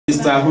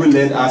sister who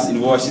led us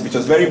in worship. It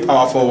was a very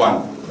powerful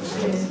one.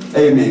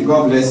 Amen.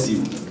 God bless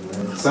you.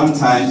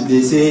 Sometimes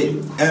they say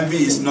envy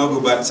is not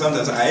good, but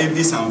sometimes I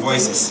envy some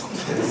voices.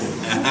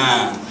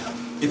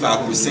 If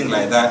I could sing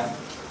like that,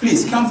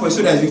 please come forward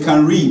so that we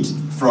can read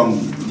from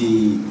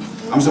the.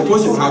 I'm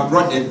supposed to have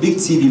brought a big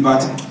TV,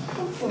 but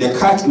the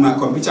card in my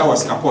computer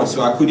was kaput,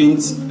 so I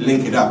couldn't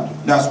link it up.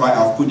 That's why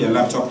I've put the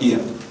laptop here.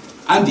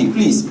 Andy,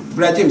 please,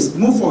 Brother James,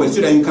 move forward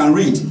so that you can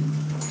read.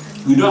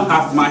 We don't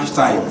have much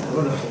time.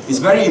 It's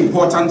very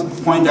important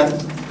point that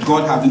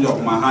God has laid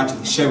on my heart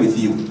to share with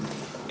you.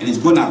 And it's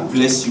going to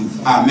bless you.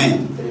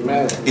 Amen.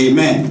 Amen.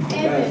 Amen.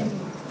 Amen.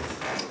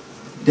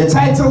 The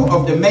title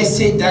of the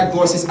message that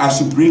God says I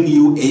should bring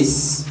you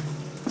is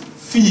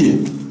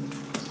Fear,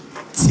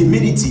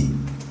 Timidity,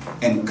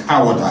 and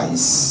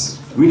Cowardice.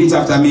 Read it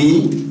after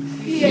me.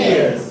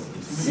 Fear,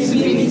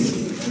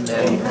 timidity,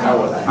 and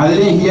cowardice. I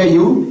didn't hear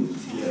you.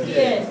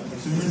 Fear,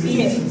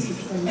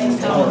 and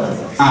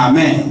cowardice.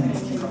 Amen.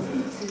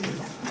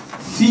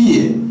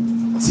 Fear,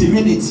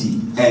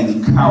 timidity,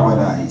 and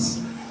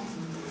cowardice.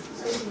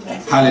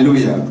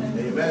 Hallelujah.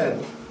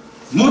 Amen.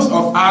 Most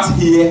of us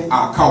here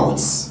are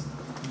cowards.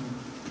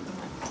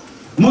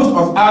 Most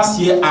of us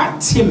here are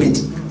timid.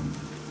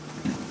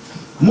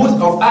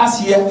 Most of us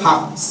here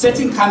have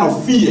certain kind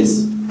of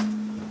fears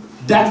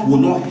that will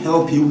not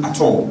help you at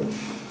all.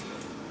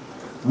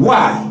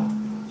 Why?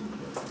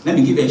 Let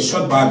me give a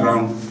short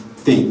background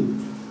thing.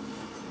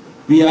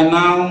 We are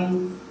now,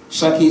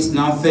 Shaki is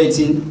now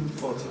 13,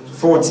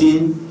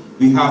 14,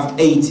 we have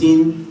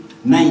 18,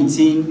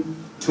 19,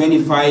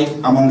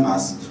 25 among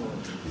us.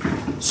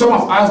 Some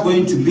of us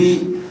going to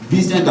be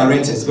business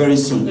directors very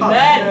soon.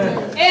 Amen.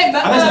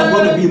 Others are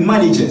going to be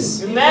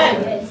managers.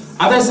 Amen.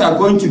 Others are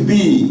going to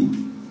be,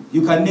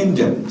 you can name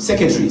them,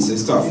 secretaries and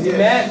stuff.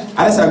 Amen.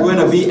 Others are going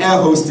to be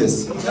air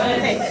hostess.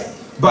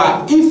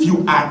 But if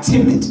you are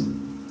timid,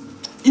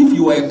 if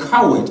you are a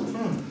coward,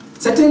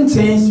 certain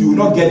things you will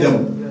not get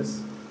them.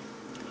 Yes.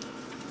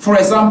 For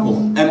example,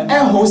 an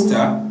air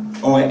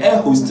hoster or an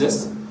air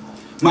hostess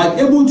might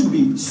be able to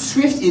be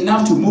swift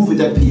enough to move with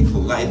the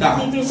people like that.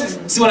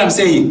 See what I'm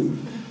saying?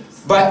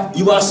 But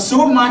you are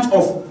so much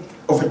of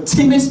a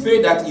timid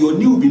spirit that your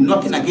knee will be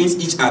knocking against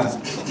each other.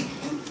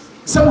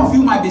 Some of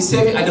you might be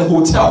serving at the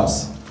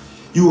hotels.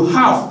 You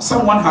have,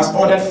 someone has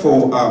ordered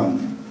for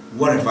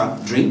whatever,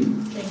 drink.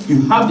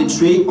 You have the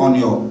tray on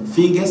your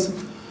fingers,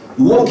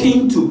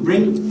 walking to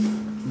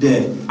bring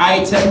the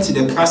item to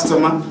the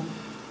customer,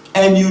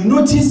 and you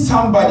notice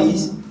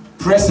somebody's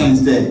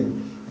presence there.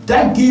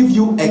 That gives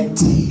you a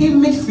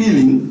timid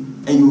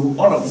feeling, and you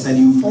all of a sudden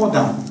you fall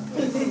down.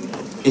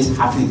 It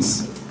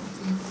happens,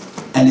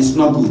 and it's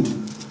not good.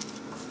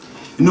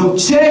 You know,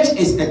 church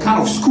is a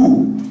kind of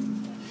school.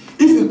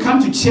 If you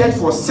come to church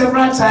for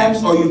several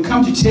times, or you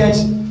come to church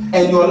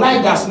and your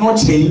life does not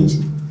change,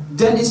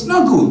 then it's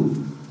not good.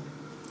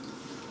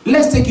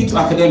 Let's take it to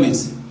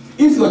academics.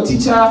 If your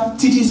teacher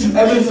teaches you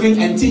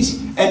everything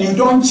and you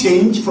don't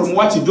change from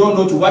what you don't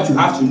know to what you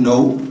have to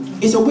know,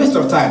 it's a waste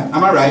of time.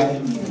 Am I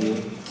right?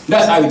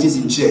 That's how it is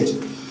in church.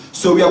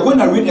 So we are going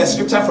to read a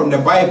scripture from the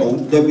Bible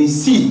that we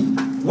see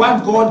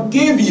what God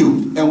gave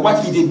you and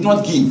what He did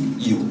not give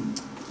you.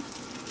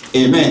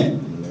 Amen.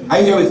 Are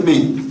you here with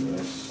me?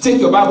 Take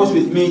your Bibles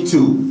with me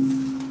to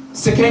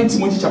 2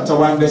 Timothy chapter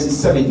 1 verses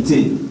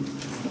 17.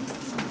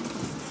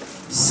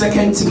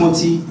 2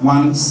 Timothy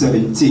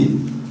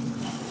 1:17.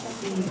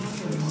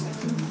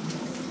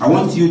 I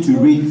want you to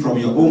read from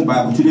your own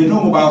Bible. Today,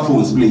 no mobile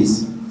phones,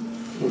 please.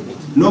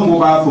 No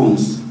mobile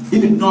phones.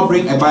 If you do not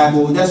bring a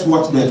Bible, just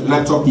watch the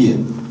laptop here.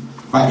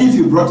 But if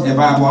you brought a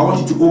Bible, I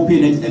want you to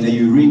open it and then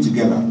you read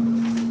together.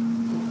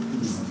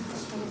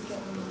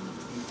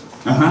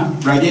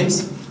 Right,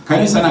 James?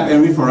 Can you stand up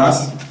and read for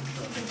us?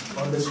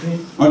 On the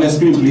screen? On the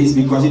screen, please,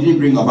 because you didn't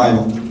bring a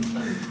Bible.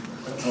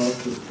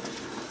 Okay.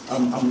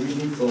 I'm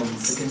reading from 2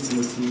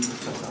 Timothy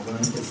chapter 1,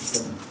 verse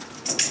 7.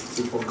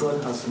 So, for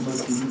God has not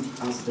given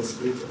us the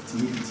spirit of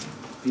timidity,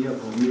 fear,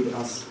 or made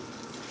us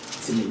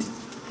timid,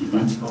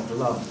 but of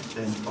love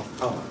and of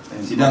power.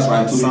 And see, that's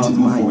why I told you to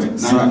move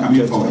forward. Now you are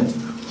coming forward.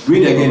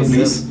 Read again,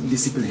 please.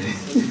 Discipline.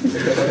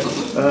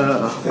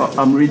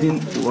 I'm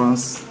reading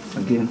once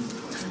again.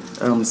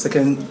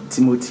 2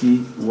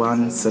 Timothy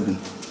 1:7.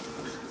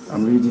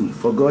 I'm reading.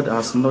 For God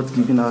has not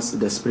given us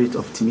the spirit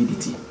of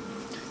timidity,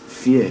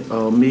 fear,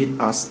 or made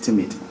us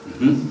timid,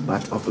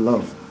 but of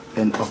love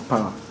and of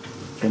power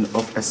and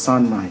of a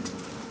sound mind,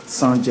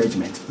 sound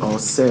judgment, or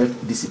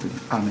self-discipline.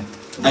 Amen.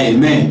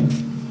 Amen.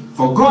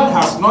 For God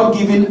has not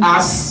given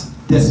us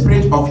the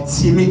spirit of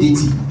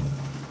timidity,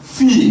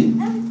 fear,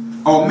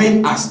 or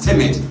made us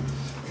timid,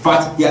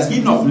 but He has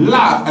given of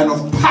love and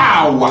of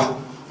power,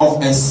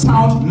 of a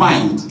sound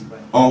mind,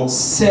 of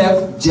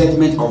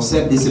self-judgment, or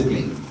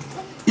self-discipline.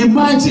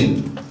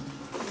 Imagine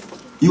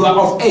you are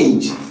of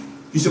age,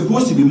 you're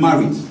supposed to be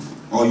married,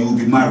 or you will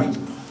be married.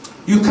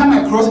 You come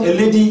across a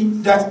lady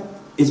that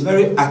is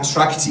very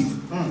attractive.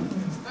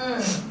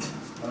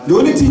 The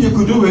only thing you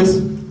could do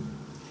is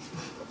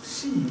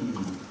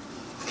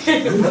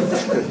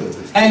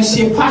and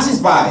she passes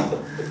by.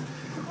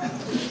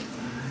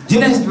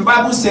 Genesis, the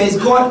Bible says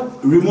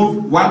God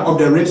removed one of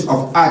the ribs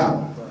of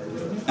Adam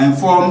and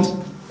formed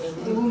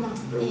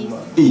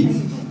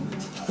Eve.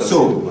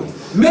 So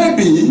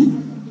maybe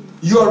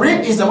your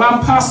rib is the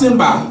one passing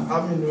by,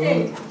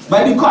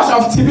 but because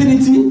of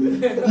timidity,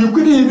 you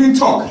couldn't even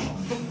talk.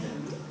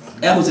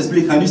 I was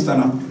explaining, can you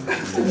stand up?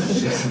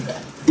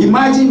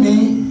 Imagine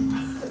me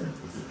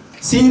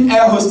seeing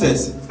air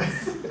hostess.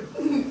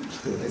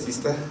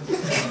 Sister.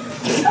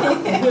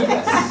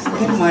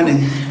 Good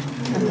morning.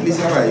 Please,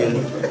 how are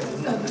you?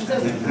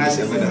 How's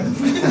your brother?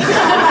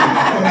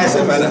 How's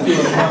your brother?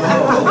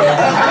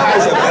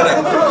 How's your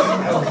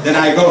brother? Then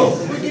I go.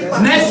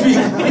 Next week,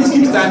 please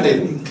keep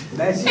standing.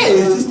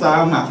 Hey, Sister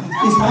Amma,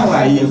 please, how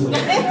are you?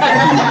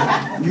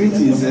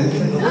 Greetings.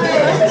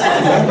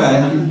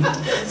 Bye-bye.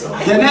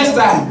 The next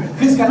time,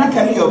 please, can I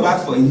carry your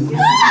bag for you?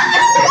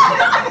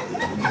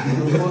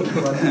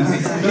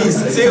 Please,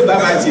 say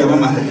bye-bye to your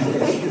mama.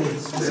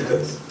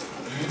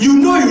 You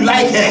know you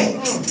like her.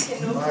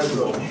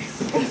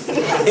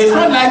 It's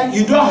not like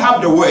you don't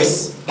have the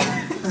words,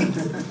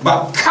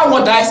 but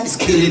cowardice is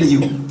killing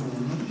you.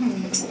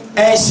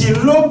 And she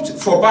looked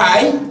for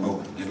by,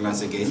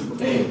 once again,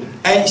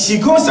 and she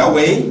goes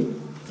away.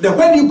 Then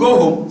when you go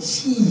home, I'm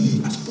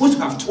supposed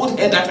to have told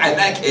her that I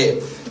like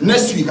her.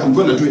 Next week I'm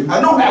going to do it. I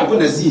know where I'm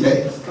going to see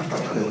her.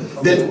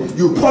 Then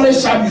you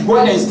polish up, you go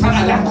and stand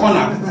at that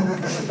corner.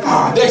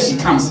 Ah, there she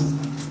comes.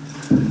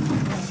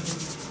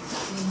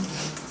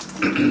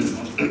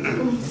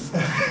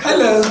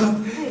 Hello.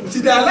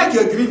 Today I like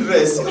your green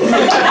dress.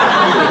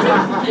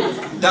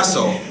 That's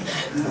all.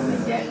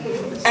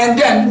 And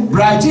then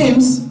Brother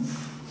James,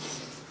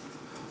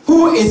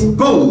 who is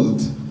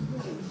bold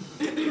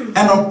and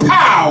of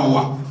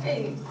power,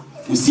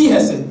 you see her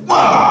say,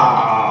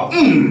 wow,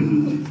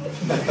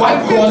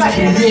 what God's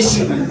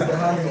creation.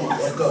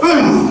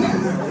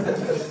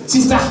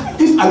 Sister,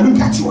 if I look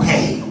at your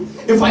hair,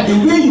 if I the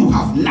way you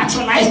have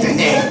naturalized the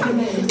hair,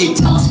 it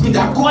tells me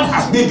that God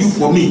has made you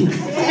for me.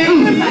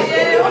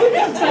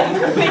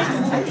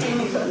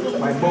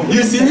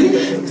 You see?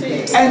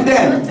 And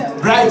then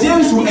Brother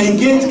James will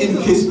engage in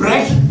his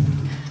break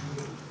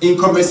in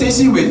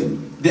conversation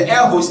with the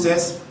air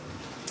hostess,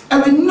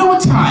 and in no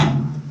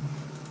time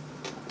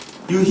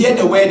you hear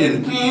the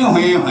wedding.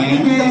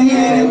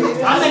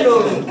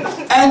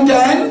 And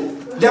then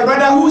the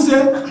brother who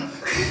said,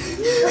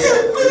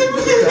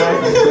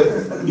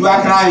 you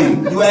are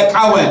crying, you are a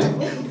coward.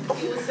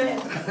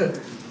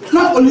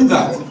 Not only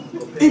that,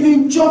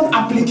 even job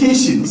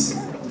applications,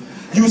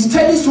 you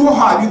study so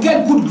hard, you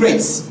get good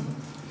grades.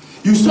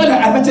 You saw the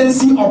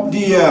advertising of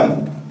the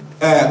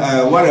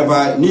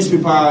whatever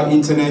newspaper,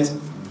 internet.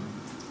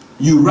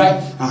 You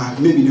write,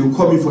 maybe they'll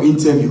call me for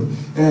interview.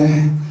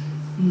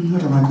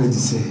 What am I going to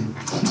say?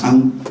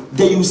 And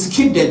then you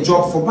skip the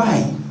job for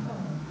buy.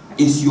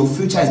 Is your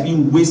future is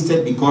being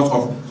wasted because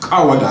of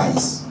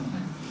cowardice.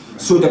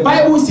 So the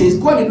Bible says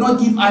God did not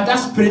give us that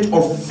spirit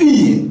of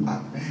fear.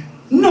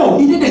 No,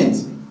 He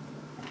didn't.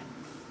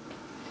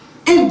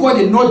 If God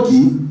did not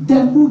give,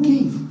 then who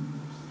gave?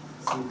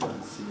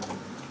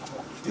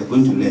 You're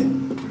going to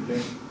learn.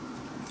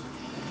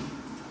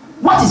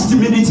 What is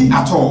timidity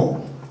at all?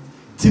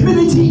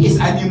 Timidity is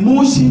an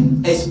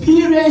emotion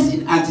experienced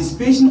in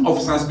anticipation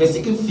of some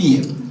specific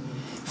fear,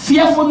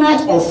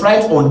 fearfulness or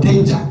fright or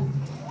danger.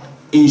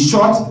 In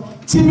short,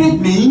 timid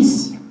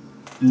means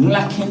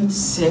lacking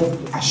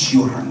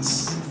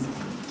self-assurance.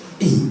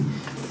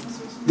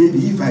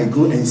 Maybe if I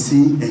go and say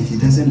and he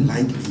doesn't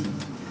like me,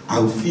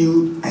 I'll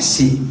feel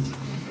ashamed.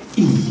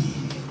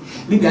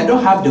 Maybe I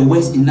don't have the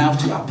words enough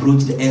to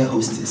approach the air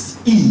hostess.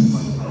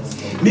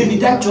 Maybe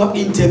that job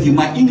interview,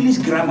 my English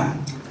grammar,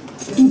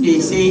 if they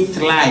say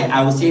try,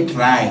 I will say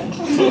try.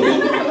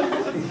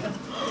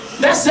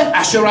 That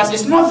self-assurance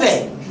is not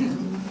there.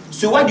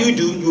 So what do?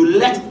 You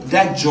let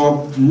that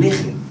job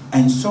liggen,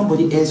 and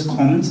somebody else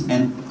comes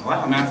and, why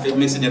am I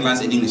mixing the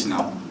last in English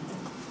now?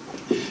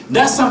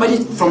 That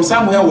somebody from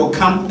somewhere will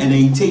come and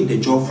they take the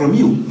job from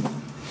you.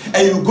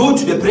 And you go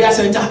to the prayer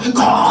center,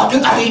 God,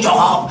 I need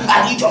job,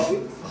 I need job.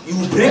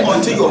 You pray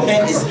until your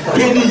head is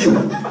paining you.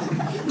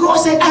 God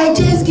said, I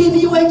just give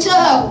you a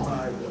job.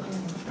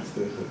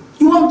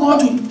 You want God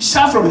to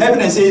shout from heaven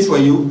and say it's for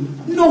you?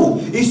 No,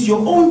 it's your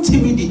own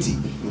timidity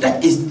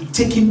that is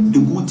taking the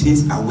good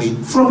things away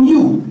from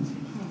you.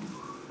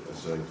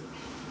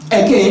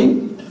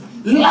 Again,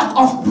 lack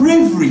of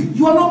bravery.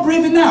 You are not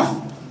brave enough.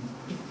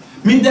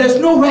 I mean, there is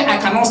nowhere I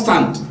cannot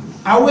stand.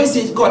 I always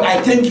say, God,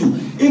 I thank you.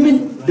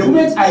 Even the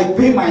moment I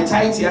pay my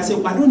tithe, I say,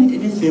 I don't need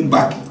anything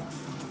back.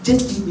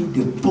 Just give me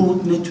the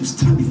boldness to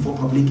stand before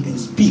public and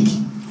speak.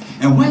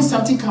 And when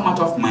something comes out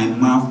of my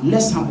mouth,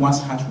 let someone's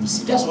heart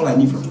receive. That's all I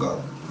need from God.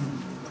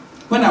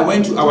 When I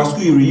went to our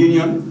school in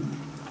Reunion,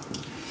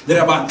 there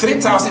are about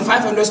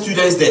 3,500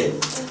 students there.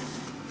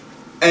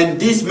 And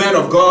these men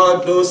of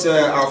God, those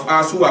of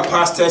us who are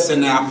pastors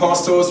and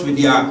apostles with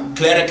their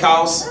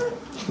clericals,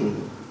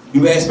 we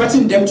were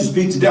expecting them to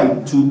speak to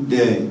them, to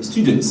the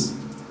students.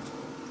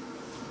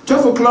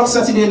 12 o'clock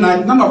Saturday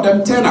night, none of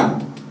them turned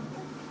up.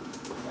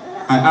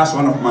 I asked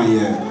one of my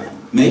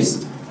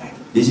mates,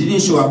 They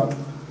didn't show up.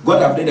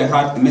 God have laid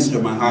a message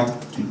on my heart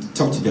to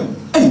talk to them.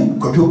 Hey,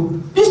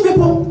 Kojo, these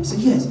people? I said,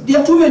 yes, they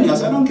are too many. I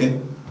said, I don't care.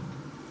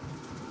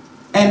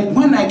 And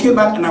when I came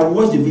back and I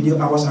watched the video,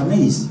 I was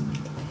amazed.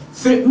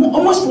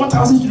 Almost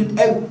 4,000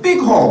 students, a big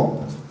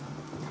hall.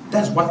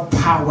 That's what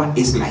power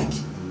is like.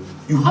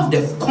 You have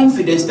the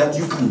confidence that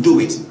you can do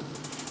it.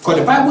 Because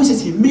the Bible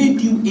says he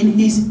made you in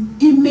his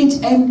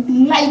image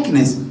and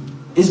likeness.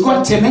 Is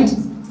God timid?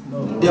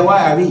 No. Then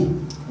why are we?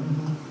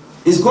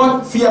 Is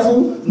God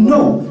fearful?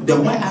 No.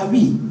 Then why are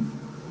we?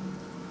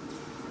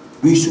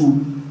 We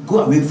should go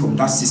away from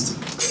that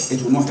system.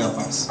 It will not help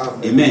us.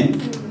 Amen.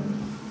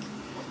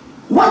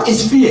 What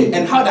is fear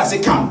and how does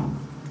it come?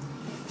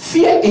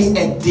 Fear is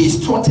a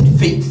distorted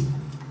faith.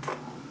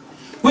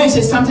 When you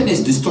say something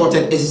is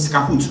distorted, it is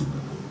kaput.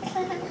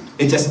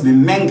 It has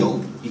been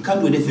mangled. You can't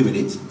do anything with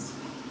it.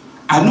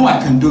 I know I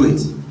can do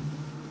it,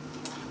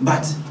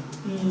 but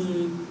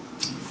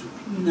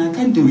I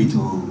can't do it.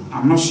 Oh,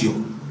 I'm not sure.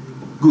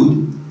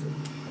 Good.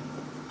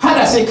 How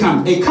does it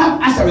come? It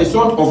comes as a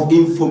result of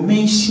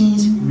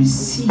information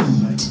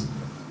received.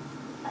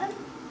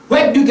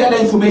 Where do you get the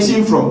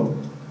information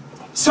from?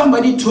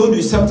 Somebody told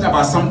you something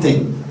about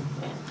something.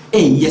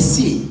 Hey, yes,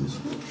 see.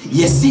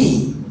 Yes,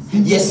 see.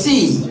 Yes,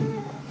 see.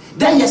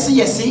 That yes,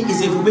 see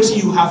is information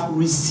you have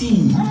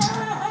received.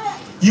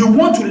 You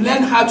want to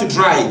learn how to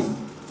drive.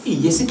 Hey,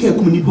 yes, I think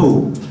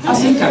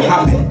it can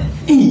happen.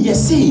 Hey,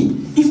 yes, see.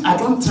 If I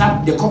don't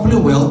trap the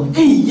coupling well,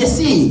 hey, yes,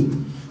 see.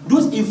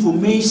 Those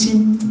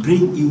information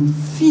bring you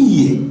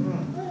fear.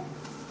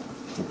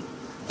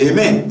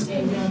 Amen.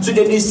 Amen. So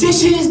the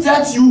decisions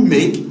that you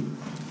make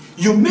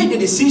the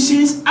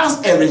decisions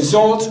as a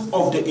result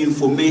of the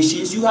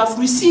informations you have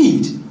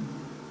received.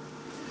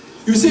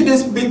 You see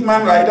this big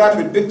man like that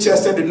with big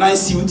chest and a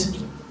nice suit.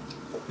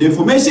 The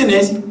information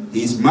is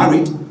he's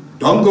married.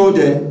 Don't go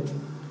there.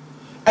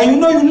 And you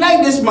know you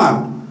like this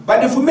man,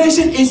 but the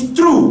information is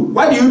true.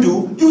 What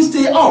do? You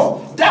stay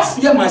off. That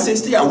fear might say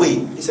stay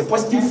away. It's a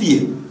positive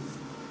fear.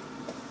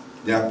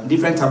 There are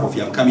different types of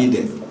fear. I'm coming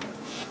there.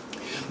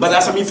 But there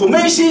are some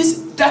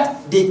informations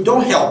that they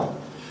don't help.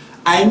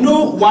 I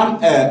know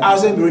one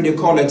assembly, they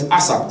call it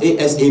ASAP,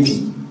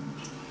 A-S-A-P.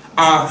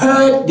 I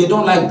heard they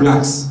don't like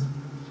blacks.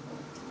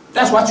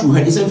 That's what you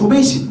heard, it's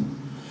information.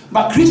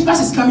 But Christmas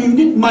is coming, you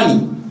need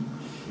money.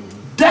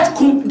 That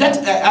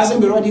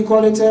assembly, what do you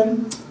call it?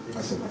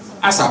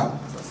 ASAP.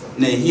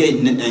 Here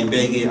in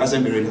Belgium,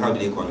 assembly, how do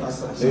they call it?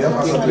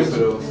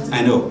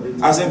 I know.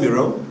 Assembly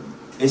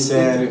is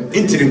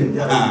interim.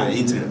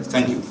 Interim,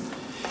 thank you.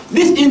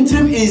 This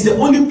interim is the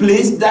only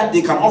place that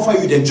they can offer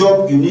you the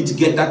job you need to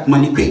get that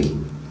money quick.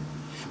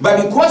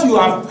 But because you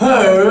have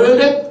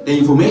heard the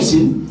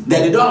information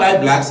that they don't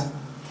like blacks,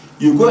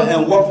 you go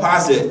and walk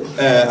past the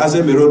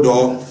assembly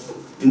door,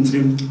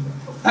 interim.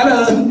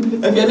 Hello,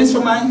 have you this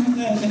for mine?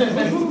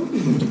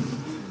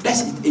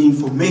 That's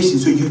information.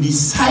 So you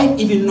decide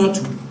even not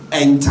to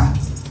enter.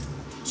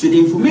 So the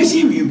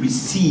information you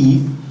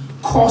receive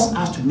cause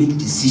us to make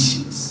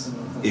decisions.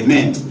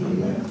 Amen.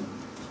 Amen.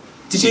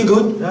 Teaching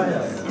good?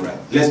 Yeah. All right,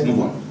 let's move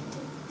on.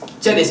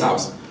 Check this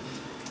out.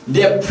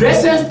 The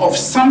presence of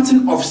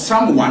something of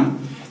someone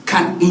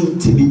can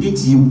intimidate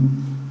you.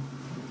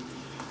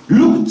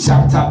 Luke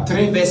chapter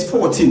 3 verse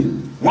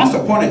 14. Once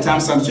upon a time,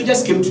 some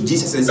soldiers came to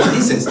Jesus and said,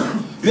 Jesus,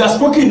 you have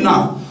spoken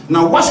now.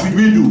 Now what should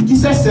we do?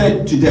 Jesus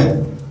said to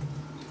them,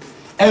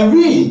 and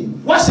we,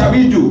 what shall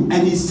we do?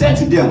 And he said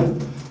to them,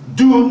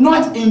 do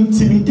not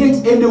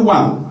intimidate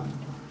anyone.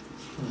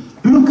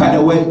 Look at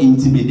the word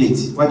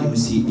intimidate. What do you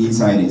see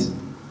inside it?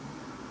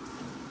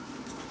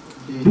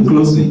 Look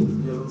closely.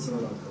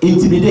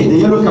 Intimidate. The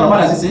yellow color,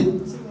 what does it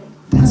say?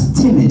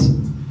 That's timid.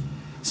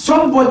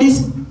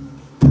 Somebody's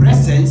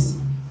presence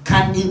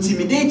can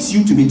intimidate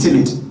you to be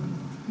timid.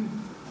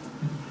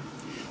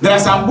 There are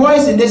some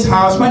boys in this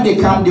house, when they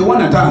come, they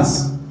want to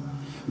dance.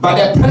 But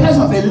the presence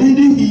of a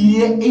lady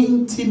here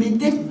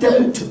intimidates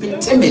them to be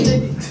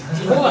timid.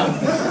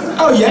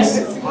 Oh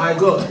yes. My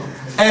God.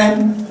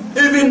 And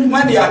even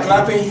when they are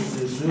clapping,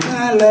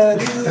 I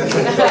love you.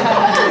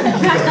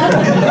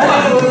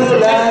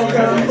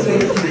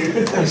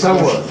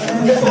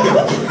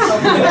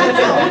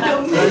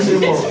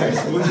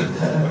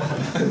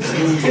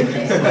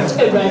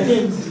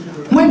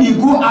 When you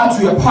go out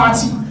to a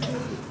party,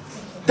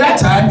 that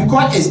time,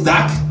 because it's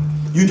dark,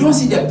 you don't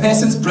see the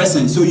person's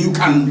presence, so you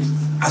can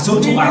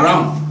assault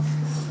around.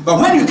 But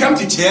when you come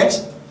to church,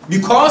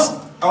 because,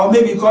 or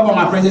maybe because of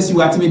my presence,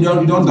 you are timid,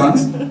 you don't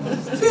dance,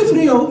 feel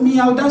free, me,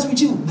 I'll dance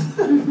with you.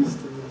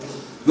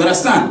 You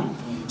understand?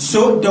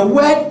 So the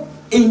word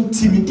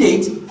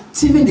intimidate,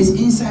 timid is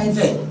inside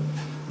there.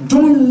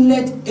 Don't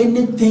let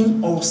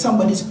anything or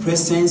somebody's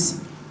presence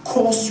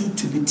cause you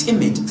to be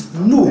timid.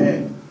 No.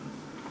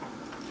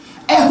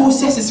 A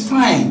hostess is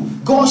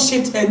fine. God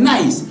shaped her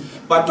nice.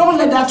 But don't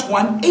let that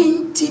one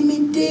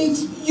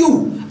intimidate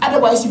you.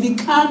 Otherwise you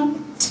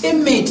become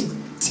timid.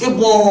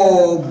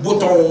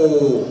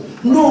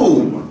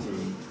 No.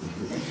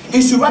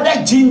 It should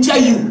rather ginger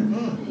you.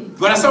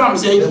 You understand what I'm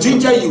saying?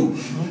 Ginger you.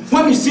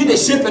 When you see the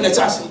shape and the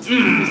chest,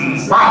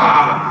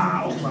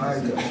 wow.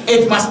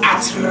 It must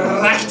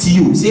attract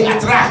you. Say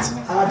attract.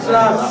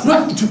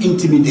 Not to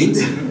intimidate.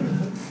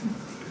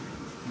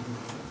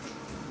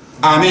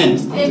 Amen.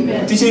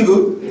 Amen. Teaching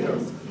good?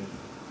 Yes.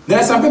 There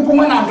are some people,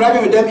 when I'm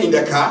driving with them in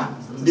the car,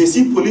 they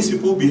see police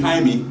people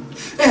behind me.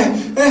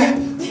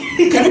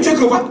 Can you take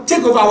over?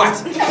 Take over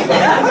what?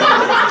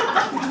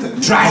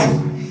 Drive.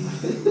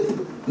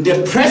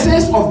 The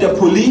presence of the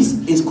police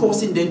is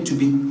causing them to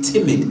be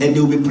timid, and they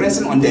will be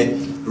pressing on the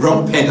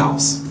wrong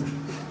pedals.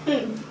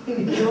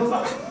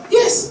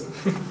 Yes.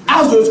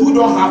 As those who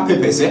don't have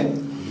papers,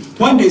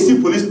 when they see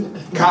police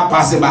car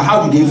passing by,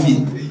 how do they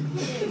feel?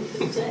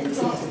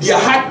 Their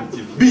heart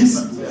beats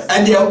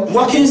and their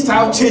walking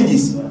style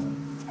changes.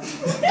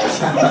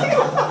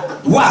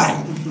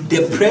 Why?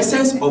 The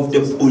presence of the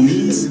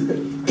police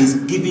is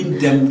giving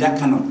them that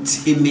kind of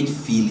timid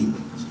feeling,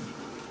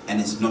 and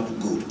it's not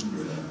good.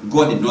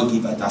 God did not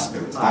give us that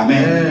spirit.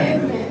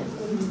 Amen. Amen.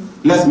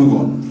 Let's move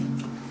on.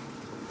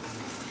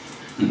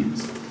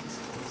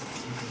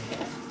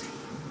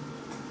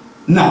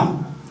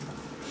 Now,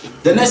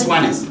 the next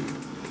one is,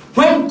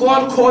 when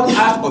God called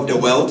us of the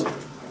world,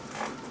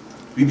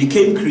 we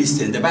became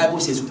Christian. The Bible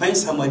says when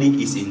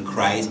somebody is in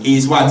Christ, he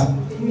is what?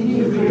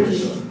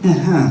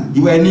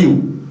 You are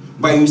new,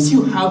 but you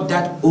still have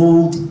that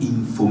old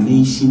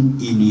information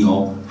in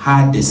your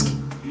hard disk.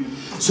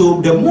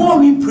 So the more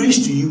we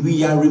preach to you,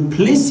 we are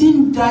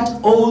replacing that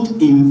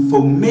old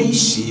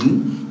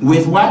information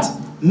with what?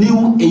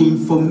 New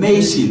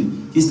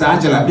information. Sister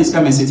Angela, please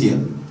come and sit here.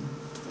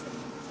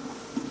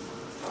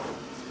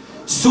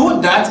 So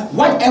that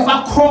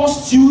whatever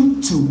caused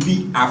you to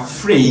be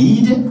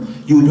afraid,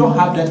 you don't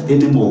have that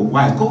anymore.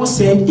 Why? God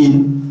said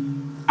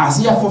in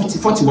Isaiah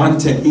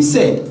 41:10, he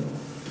said,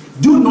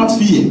 do not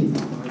fear,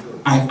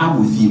 I am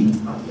with you.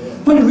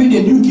 When you read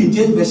the New King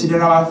James Version,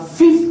 there are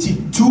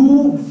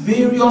 52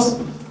 various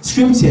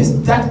scriptures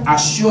that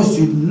assures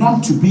you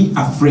not to be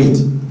afraid.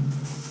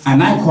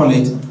 And I call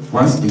it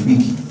once a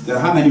week. There are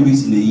how many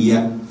weeks in a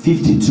year?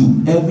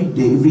 52. Every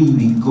day, every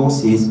week, God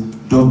says,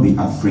 don't be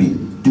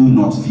afraid. Do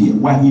not fear.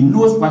 Why? He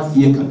knows what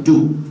fear can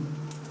do.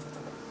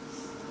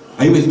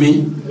 Are you with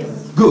me?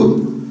 Yes.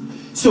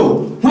 Good.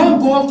 So, when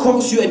God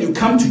calls you and you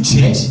come to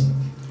church,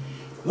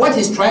 what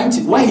he's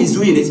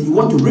doing is he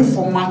wants to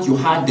reformat your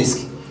hard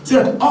disk, so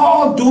that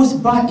all those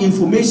bad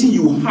information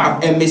you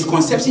have and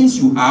misconceptions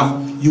you have,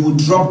 you will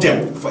drop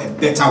them for a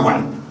better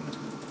one.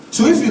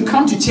 So if you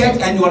come to church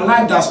and your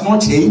life does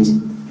not change,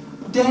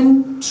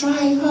 then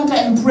try harder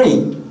and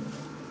pray.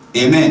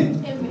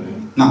 Amen.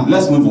 Amen. Now,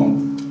 let's move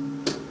on.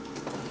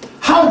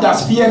 How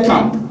does fear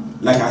come?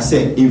 Like I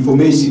said,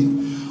 information.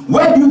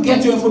 Where do you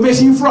get your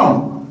information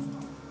from?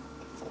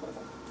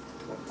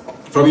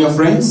 From your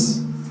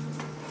friends?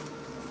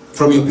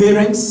 From your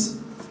parents?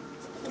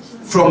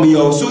 From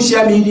your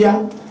social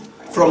media?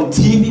 From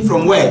TV?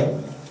 From where?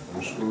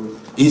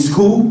 In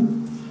school.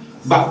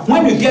 But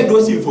when you get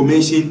those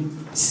information,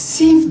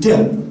 sieve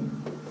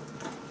them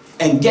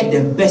and get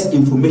the best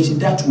information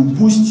that will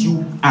boost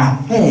you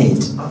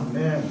ahead.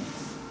 Amen.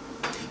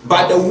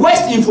 But the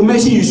worst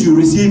information you should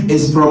receive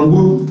is from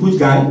who? Which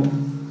guy?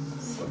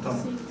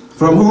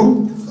 From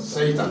who?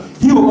 Satan.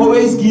 He will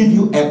always give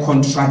you a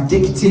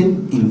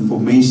contradicting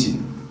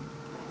information,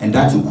 and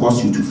that will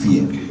cause you to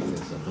fear.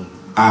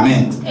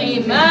 Amen.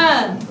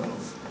 Amen.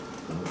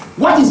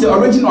 What is the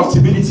origin of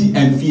timidity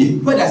and fear?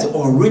 Where does it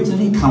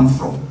originally come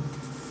from?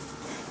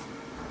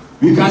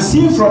 We can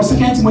see from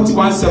 2 Timothy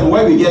 1:7,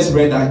 where we just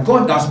read that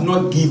God does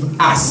not give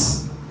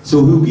us.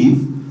 So who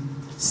give?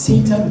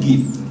 Satan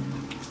give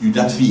you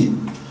that fear.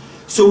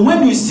 So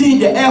when you see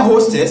the air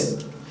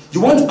hostess,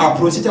 you want to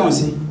approach it and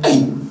say,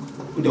 hey,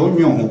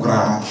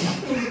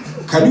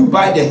 can you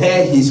buy the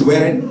hair he's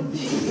wearing?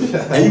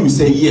 And you will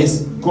say,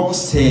 yes. God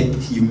said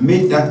he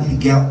made that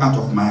girl out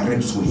of my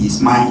ribs, so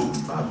he's mine.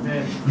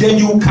 Amen. Then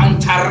you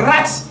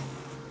counteract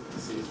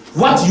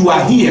what you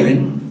are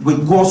hearing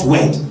with God's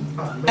word.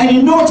 And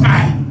in no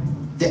time,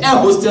 the air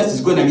hostess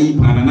is going to be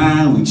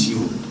banana with you.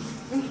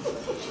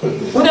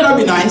 Wouldn't that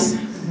be nice?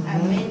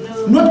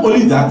 Amen. Not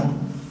only that,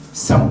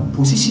 some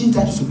positions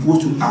that you're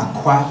supposed to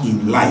acquire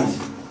in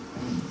life.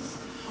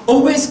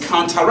 Always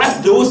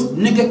counteract those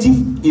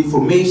negative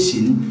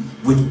information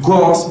with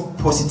God's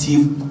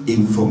positive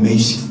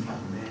information.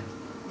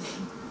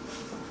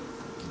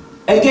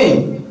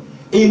 Again,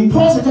 in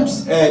Paul's letter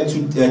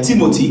to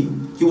Timothy,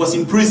 he was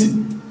in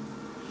prison.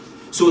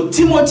 So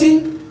Timothy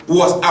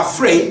was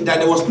afraid that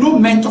there was no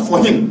mentor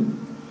for him.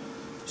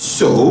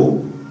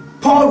 So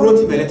Paul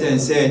wrote him a letter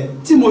and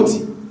said,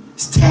 Timothy,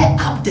 stir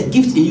up the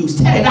gift in you,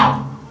 stir it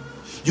up.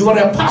 You are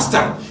a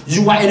pastor,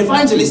 you are an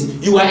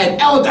evangelist, you are an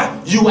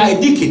elder, you are a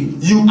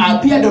deacon, you are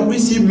a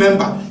PWC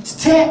member.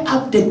 Stir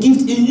up the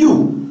gift in you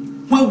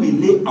when we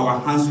lay our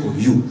hands on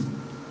you.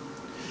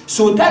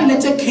 So that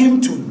letter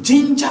came to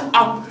ginger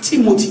up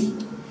Timothy,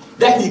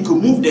 that he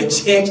could move the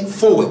church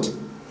forward.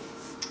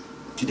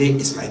 Today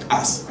it's like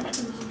us.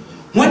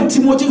 When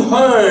Timothy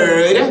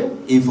heard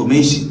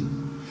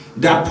information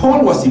that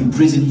Paul was in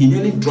prison, he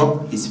nearly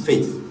dropped his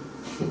faith.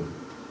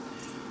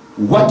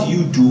 What do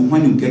you do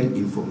when you get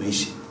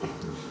information?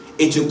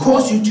 It will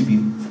cause you to be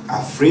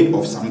afraid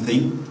of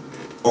something,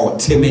 or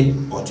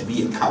timid, or to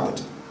be a coward.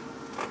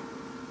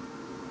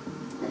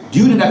 Do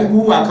you know that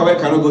people who are coward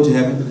cannot go to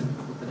heaven?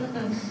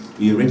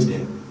 You reach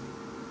there.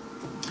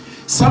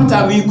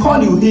 Sometimes we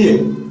call you here,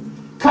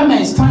 come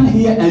and stand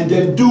here and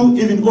then do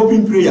even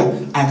open prayer.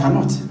 I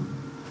cannot.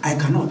 I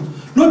cannot.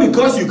 Not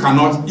because you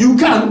cannot, you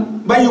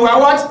can, but you are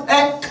what?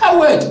 A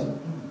coward.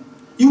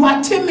 You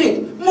are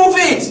timid. Move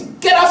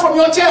it. Get out from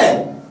your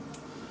chair.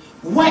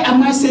 Why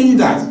am I saying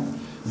that?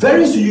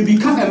 Very soon you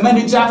become a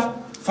manager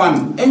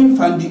from any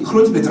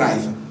growth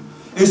drive.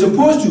 You're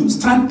supposed to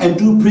stand and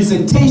do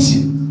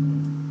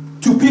presentation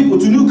to people,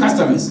 to new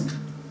customers.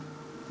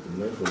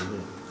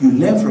 You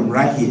learn from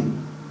right here.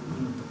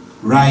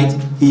 Right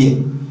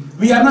here.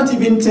 We are not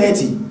even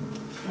 30.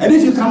 And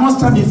if you cannot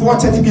stand before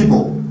 30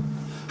 people,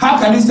 how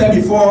can you stand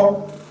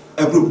before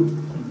a group?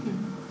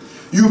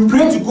 You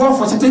pray to God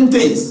for certain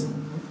things.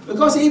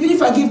 Because even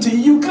if I give to you,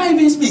 you can't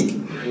even speak.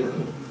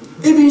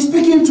 If you're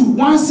speaking to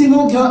one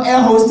single girl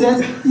air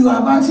hostess, you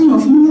are biting your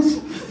fingers.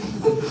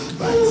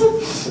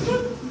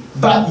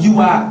 But you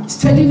are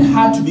studying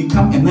hard to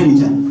become a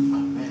manager.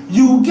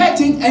 You get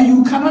it and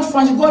you cannot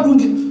function. God will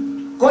get.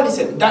 God is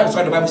that's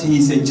why the Bible says He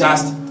is a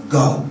just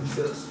God.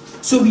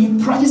 So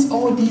we practice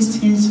all these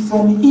things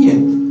from here.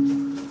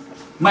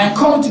 My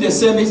call to the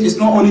service is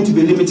not only to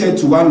be limited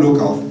to one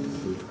local.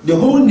 The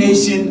whole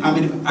nation, I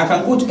mean, I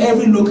can go to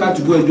every local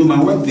to go and do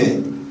my work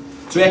there.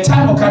 So a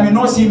time will come, you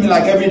not see me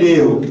like every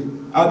day.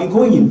 I'll be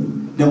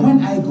going. Then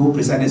when I go,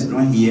 President is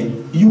not here,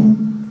 you.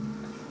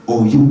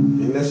 Or you.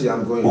 Unless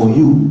I'm going. Or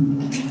you.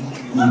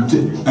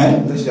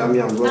 Unless I'm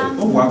going.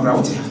 Oh, walk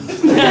out.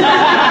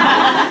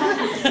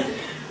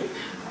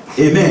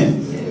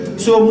 Amen. Yeah.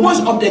 So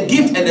most of the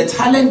gift and the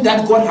talent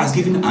that God has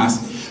given us,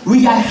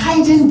 we are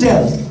hiding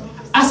them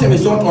as a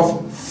result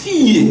of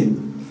fear.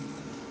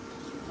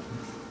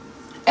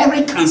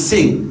 Eric can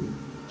sing.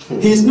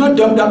 He's not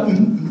dumbed up.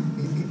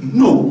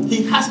 No,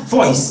 he has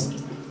voice.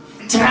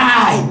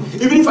 Try.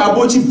 Even if I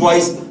bought your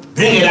voice,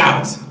 bring it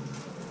out.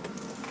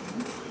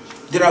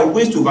 There are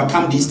ways to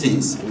overcome these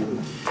things.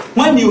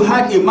 When you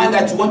had a man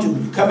that you want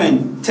to come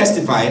and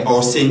testify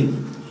or sing,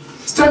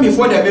 stand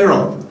before the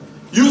mirror.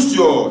 Use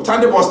your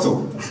thunderbolt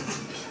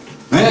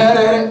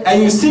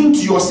and you sing to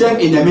yourself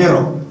in the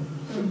mirror.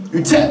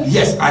 You tell,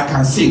 yes, I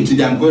can sing.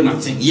 Today I'm going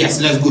to sing. Yes,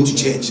 let's go to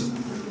church.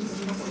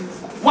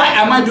 Why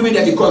am I doing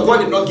that? Because God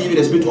did not give me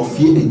the spirit of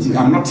fear and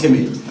I'm not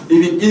timid.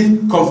 Even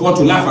if comfort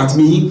will laugh at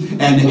me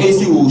and the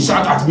AC will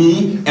shout at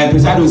me and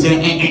President will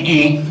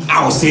say,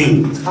 I will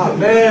sing.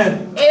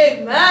 Amen.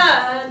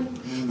 Amen.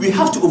 We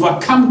have to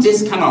overcome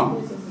this kind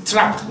of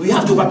trap. We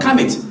have to overcome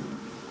it.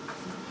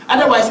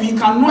 Otherwise, we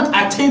cannot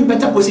attain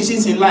better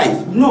positions in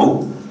life.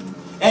 No.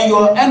 And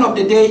your end of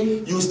the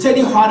day, you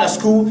study hard at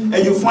school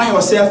and you find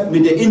yourself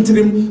with the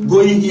interim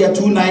going here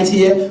 2 nights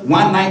here,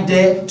 1 night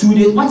there, 2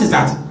 days. What is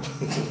that?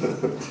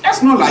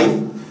 That's not life.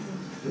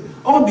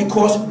 All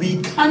because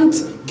we can't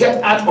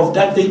get out of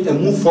that thing and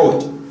move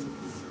forward.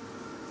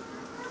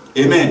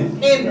 Amen.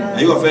 Amen.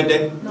 Are you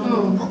offended?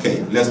 No.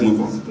 Okay, let's move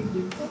on.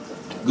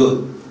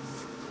 Good.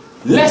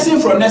 Lesson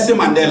from Nelson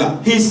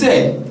Mandela. He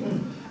said,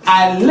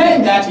 I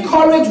learned that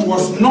courage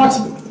was not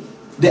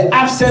the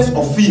absence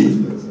of fear.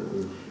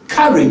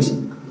 Courage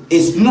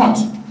is not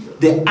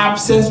the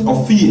absence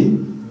of fear,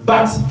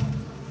 but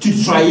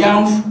to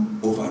triumph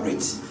over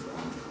it.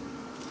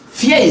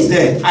 Fear is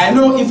there. I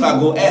know if I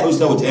go, air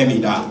hostess will tear me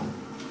down.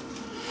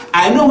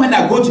 I know when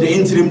I go to the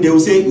interim, they will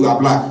say, you are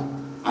black.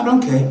 I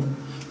don't care.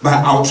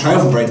 But I'll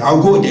triumph over it.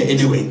 I'll go there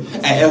anyway.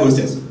 Air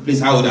hostess,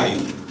 please, how old are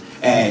you?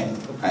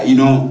 You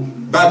know,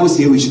 Bible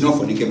says we should not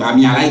fornicate, but I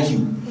mean, I like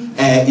you.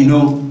 You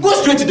know, go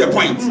straight to the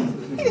point.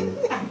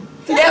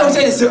 They will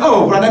say,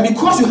 oh, brother,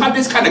 because you have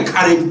this kind of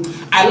courage,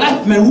 I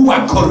like men who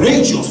are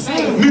courageous.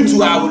 Me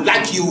too, I would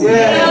like you.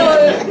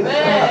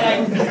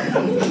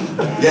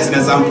 Yes, an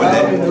example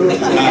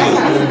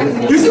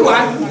there. You see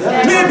what?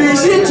 Maybe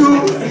she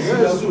too.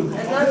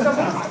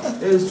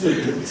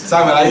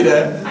 Samuel, are you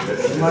there?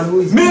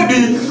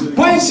 Maybe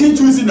when she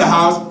too is in the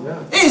house,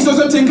 he's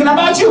also thinking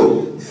about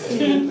you.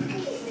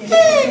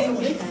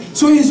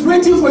 So he's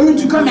waiting for you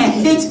to come and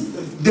hit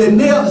the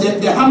nail,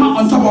 the hammer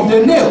on top of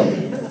the nail.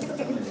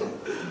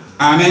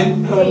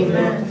 Amen.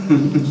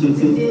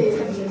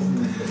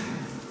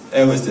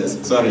 Amen.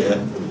 Sorry,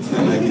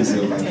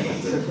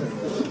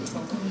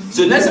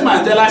 So Nelson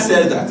Mandela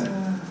says that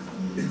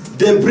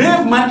the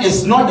brave man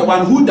is not the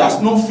one who does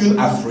not feel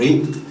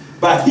afraid,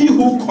 but he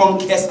who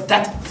conquers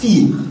that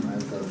fear.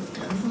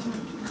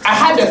 I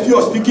had the fear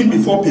of speaking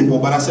before people,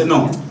 but I said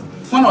no.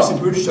 When I was in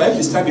British, I used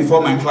to stand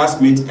before my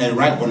classmates and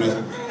write on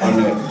a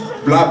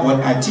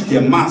blackboard. I teach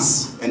them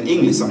maths and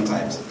English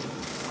sometimes.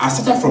 I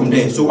started from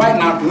there. So why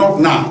not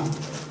now?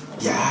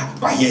 Yeah,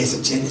 but here is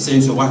a change.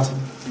 So what?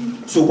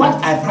 So what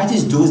I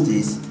practiced those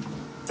days,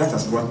 that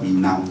has brought me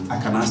now. I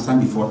can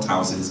stand before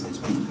thousands and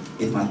speak.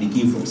 It must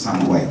begin from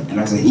somewhere. And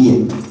I say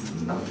here.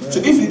 So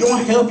if you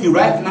don't help you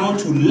right now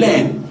to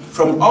learn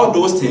from all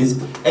those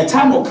things, a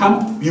time will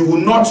come you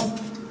will not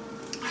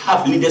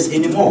have leaders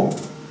anymore.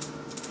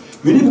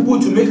 We need people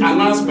to make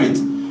announcement.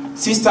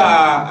 Sister,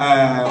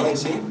 what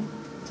is she?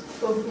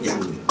 Yeah.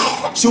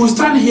 She will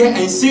stand here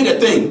and say the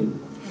thing.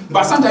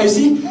 But sometimes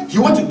you see,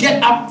 you want to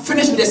get up,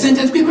 finish with the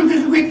sentence, quick.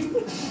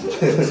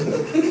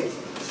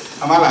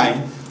 Am I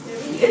lying?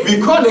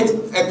 We call it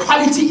a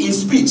quality in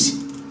speech.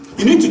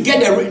 You need to get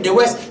the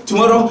words.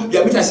 Tomorrow, you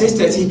are meeting at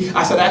 6:30.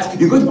 After that,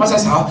 you go to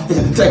pastor's house.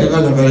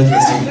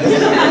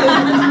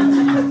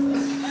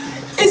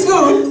 It's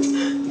good.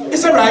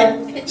 It's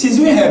alright. She's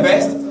doing her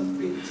best.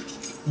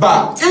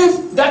 But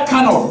if that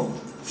kind of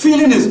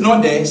feeling is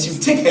not there, she'll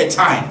take her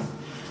time.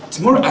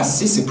 Tomorrow at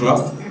 6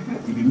 o'clock,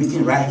 we'll be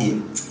meeting right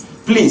here.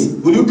 Please,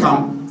 will you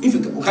come? If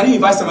you can, you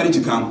invite somebody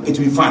to come? It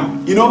will be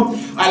fun. You know,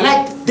 I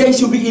like. Then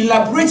she'll be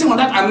elaborating on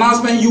that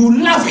announcement. You will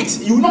love it.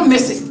 You will not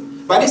miss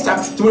it. By this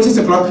time, tomorrow 6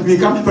 o'clock, we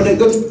come. But then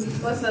go to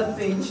what's that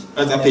page?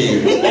 What's that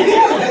page?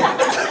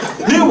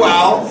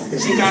 Meanwhile,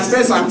 she can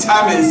spend some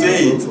time and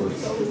say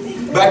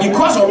it. But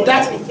because of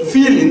that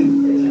feeling,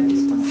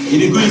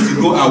 it is going to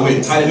go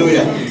away.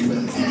 Hallelujah.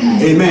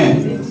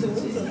 Amen.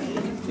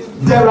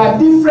 There are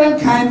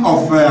different kinds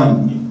of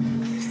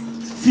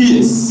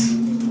fears.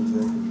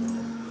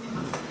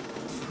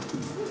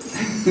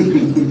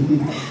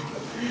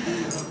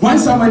 When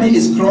somebody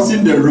is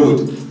crossing the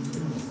road,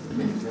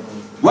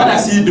 what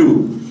does he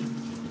do?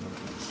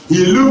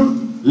 He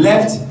looks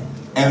left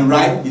and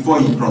right before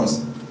he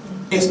crosses.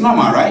 It's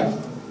normal, right?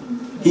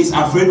 He's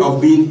afraid of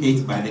being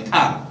hit by the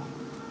car.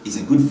 It's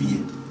a good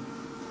fear.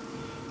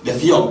 The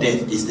fear of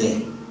death is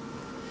there.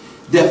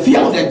 The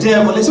fear of the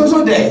devil is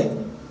also there.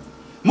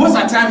 Most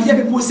of the time, you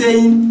hear people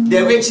saying,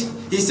 the rich,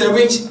 he's a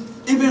rich.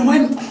 Even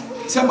when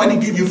somebody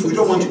gives you food, you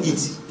don't want to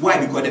eat. Why?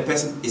 Because the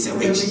person is a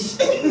rich.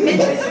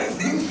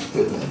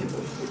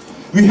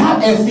 We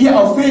have a fear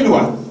of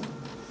failure.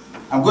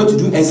 I'm going to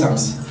do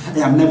exams. I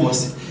am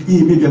nervous.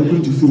 Maybe I'm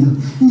going to fail.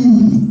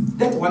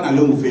 That one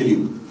alone will fail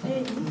you.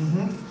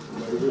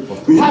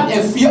 We have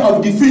a fear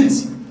of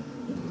defeat.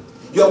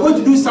 You are going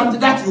to do something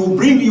that will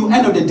bring you,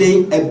 end of the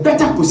day, a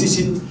better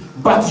position,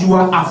 but you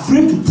are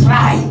afraid to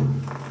try.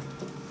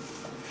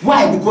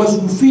 Why? Because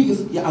you feel,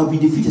 if I'll be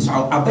defeated, so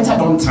I better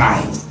don't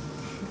try.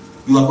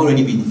 You have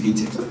already been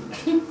defeated.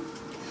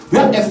 We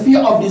have a fear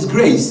of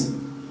disgrace.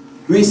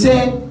 We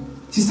say,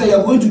 sister, you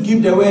are going to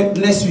give the word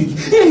next week.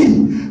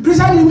 Hey,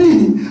 precisely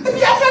me.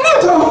 I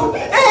cannot.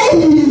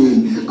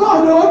 Hey,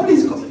 God, no,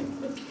 please go.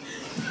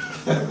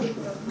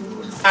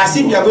 As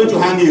if you are going to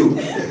hang you.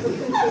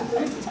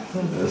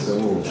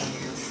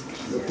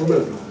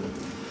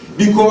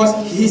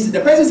 Because the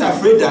person is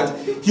afraid that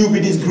he will be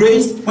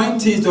disgraced when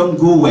things don't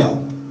go well.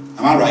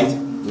 Am I right?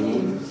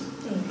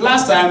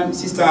 Last time,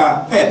 Sister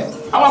Pep,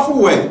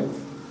 powerful word.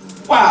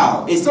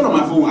 Wow, it's not on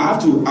my phone. I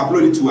have to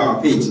upload it to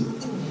our page,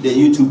 the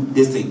YouTube,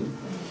 this thing.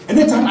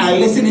 Anytime I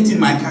listen it in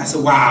my car, I say,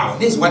 wow,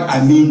 this is what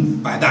I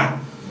mean by that.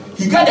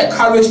 He got the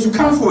courage to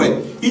come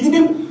forward. He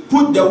didn't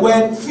put the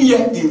word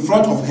fear in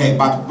front of her,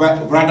 but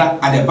rather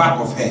at the back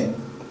of her.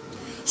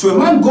 So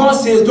when God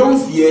says don't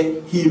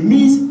fear, he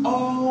means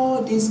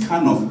all these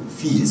kind of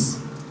fears.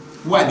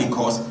 Why?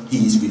 Because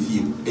he is with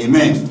you.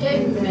 Amen.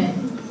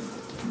 Amen.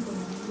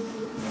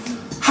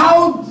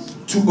 How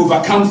to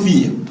overcome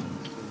fear?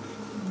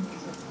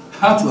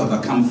 How to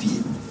overcome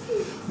fear?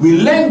 We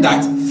learn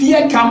that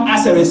fear comes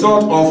as a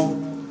result of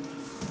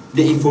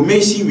the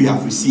information we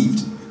have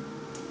received.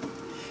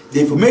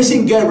 The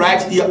information gets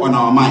right here on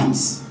our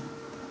minds.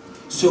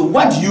 So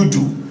what do you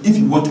do if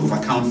you want to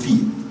overcome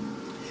fear?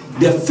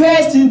 The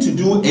first thing to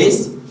do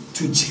is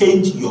to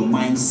change your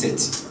mindset.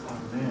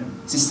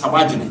 Sister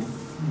Wajune.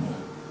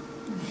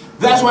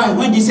 That's why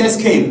when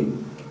Jesus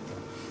came,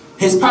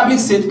 his public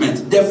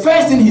statement, the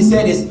first thing he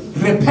said is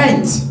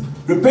repent.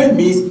 Repent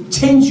means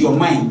change your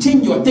mind,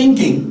 change your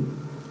thinking.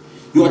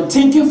 Your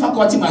thinking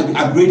faculty must be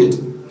upgraded.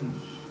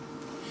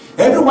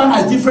 Everyone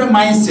has different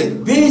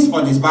mindset based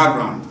on his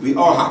background. We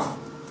all have.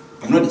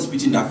 I'm not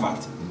disputing that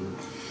fact.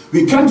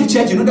 We come to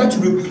church in order to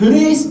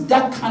replace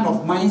that kind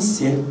of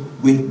mindset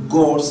with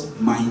God's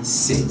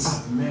mindset.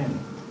 Amen.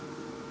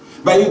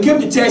 But you came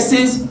to church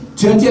since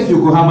 20th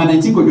Yokohama,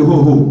 19th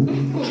Koyoho.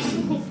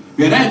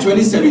 We are now in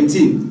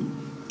 2017.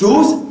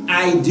 Those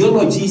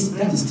ideologies,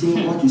 that is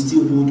still what you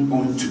still hold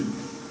on to.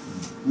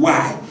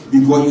 Why?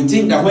 Because you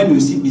think that when you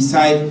sit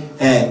beside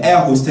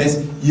air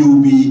hostess, you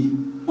will be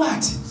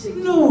what?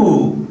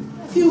 No.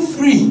 Feel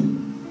free.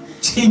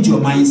 Change your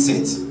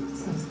mindset.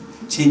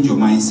 Change your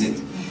mindset.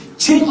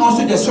 Change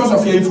also the source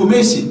of your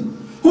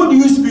information. Who do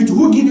you speak to?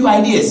 Who give you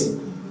ideas?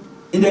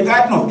 In the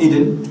Garden of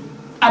Eden,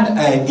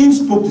 Eve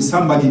spoke to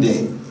somebody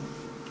there.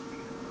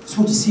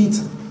 Spoke to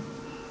Satan.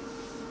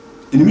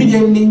 And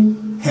immediately,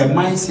 her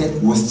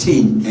mindset was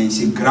changed and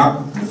she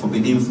grabbed the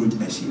forbidden fruit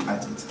and she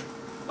ate it.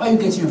 Where are you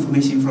getting your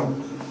information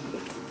from?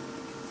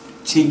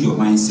 Change your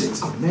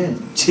mindset. Amen.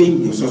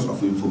 Change your source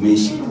of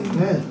information.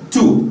 Amen.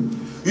 2,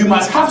 you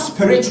must have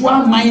spiritual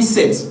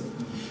mindset.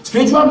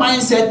 Spiritual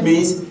mindset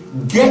means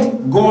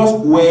get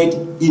God's word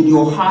in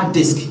your hard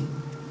disk.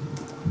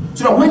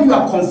 So that when you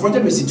are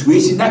confronted with a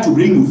situation that will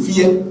bring you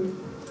fear,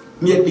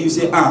 immediately you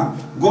say,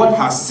 God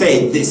has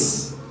said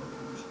this.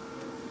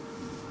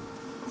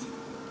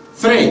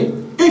 3,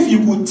 if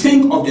you could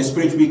think of the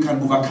Spirit, we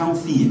can overcome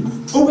fear.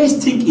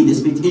 Always think in the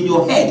Spirit, in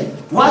your head.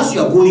 Whilst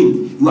you are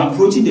going, you are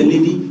approaching the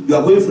lady, you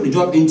are going for the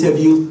job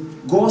interview.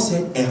 God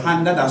said, a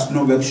hand that does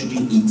not work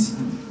shouldn't eat.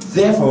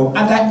 Therefore,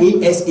 other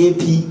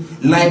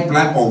ASAP, light,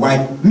 black, or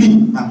white,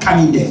 me, I'm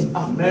coming there.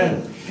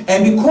 Amen.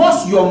 And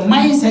because your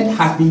mindset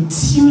has been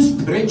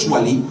tuned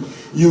spiritually,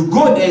 you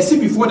go there, sit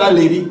before that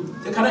lady,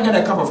 say, can I get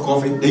a cup of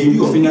coffee? Then you do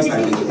your fingers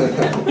like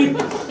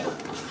this.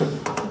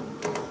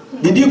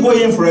 Did you go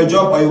in for a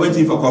job or you went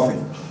in for coffee?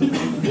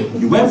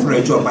 You went for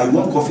a job, but you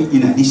want coffee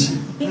in addition.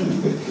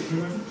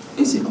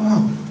 You say,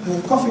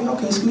 oh, coffee,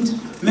 okay, it's good.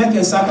 Make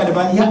a sack at the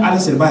bar, yeah,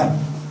 Alice in the bar.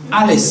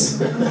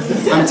 Alice.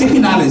 I'm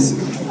taking Alice.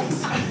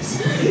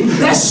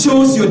 That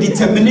shows your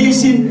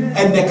determination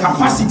and the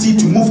capacity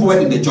to move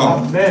forward in the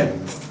job. Amen.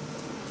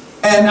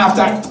 And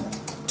after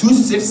 2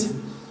 sips,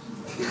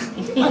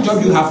 what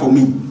job do you have for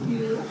me?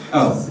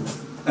 Oh,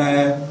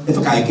 if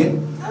I can.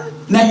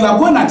 Now you are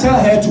going to tell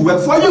her to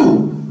work for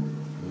you.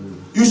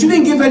 You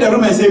shouldn't give her the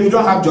room and say, we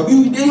don't have job.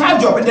 They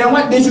have job, and then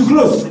what? They should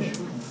close. Is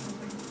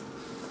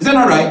that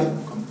not right?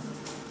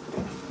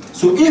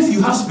 So if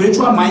you have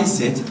spiritual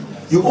mindset,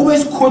 you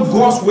always quote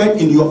God's word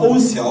in your own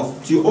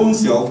self, to your own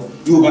self,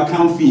 you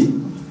overcome fear.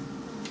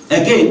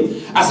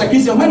 Again, as a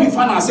Christian, when we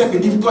find ourselves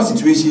in difficult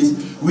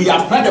situations, we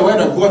apply the word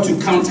of God to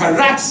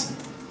counteract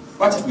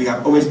what we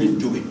have always been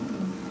doing.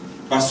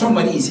 But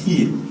somebody is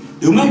here.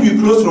 The moment you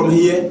close from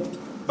here,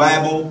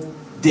 Bible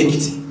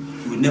dict.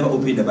 You will never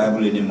open the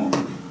Bible anymore.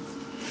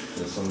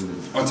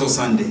 Until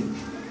Sunday.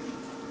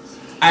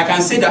 I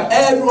can say that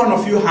every one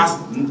of you has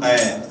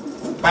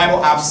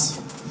Bible apps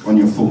on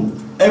your phone.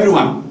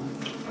 Everyone.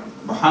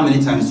 But how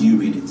many times do you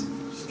read it?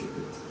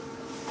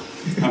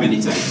 How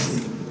many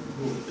times?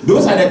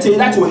 Those are the things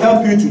that will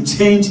help you to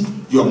change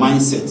your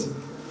mindset.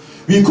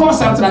 We call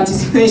something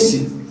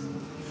anticipation.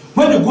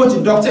 When you go to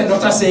the doctor and the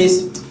doctor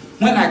says,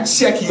 when I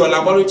check your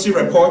laboratory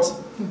report,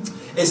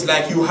 it's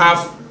like you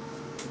have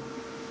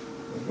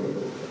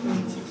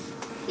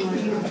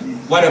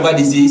whatever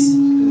disease.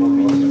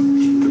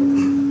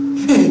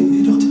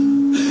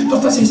 Hey,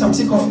 doctor says I'm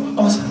sick of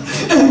ulcer.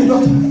 Hey,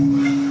 doctor.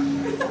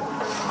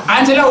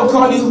 Angela will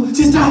call you,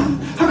 sister,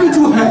 haven't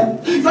you heard?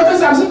 Doctor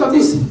says I'm sick of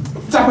this.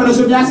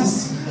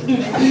 Trypanosomiasis.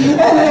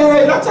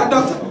 Hey,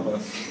 doctor.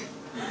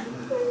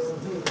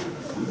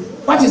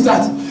 What is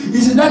that? He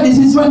said that this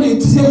is when they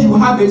say you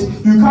have it,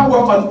 you can't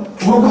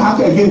walk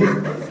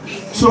again.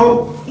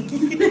 So,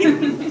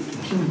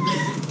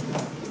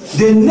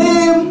 the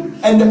name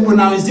and the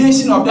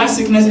pronunciation of that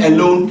sickness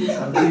alone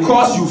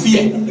cause you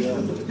fear.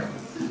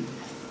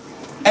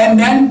 And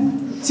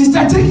then,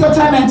 sister, take your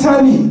time and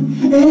tell me.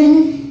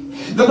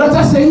 The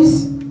doctor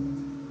says,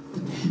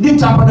 deep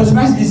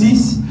trypanosomiasis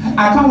disease,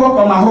 I can't walk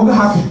on my hoga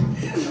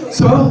hacker.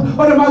 So,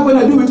 what am I going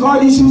to do with all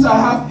these shoes I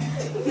have?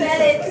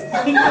 Sell it.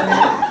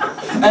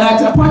 And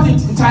at a point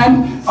in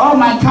time, all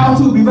my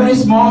cows will be very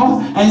small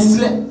and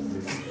slim.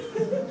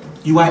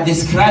 You are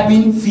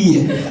describing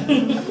fear.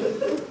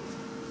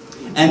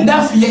 And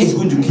that fear is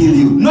going to kill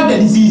you. Not the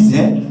disease,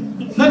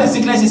 not the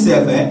sickness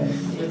itself.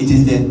 It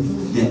is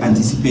the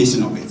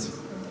anticipation of it.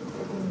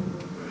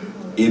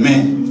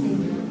 Amen.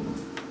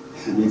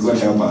 May God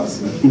help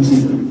us.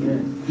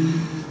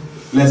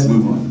 Let's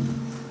move on.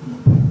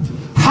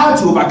 How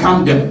to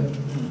overcome them.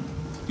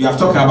 We have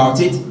talked about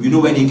it. We know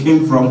where they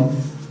came from.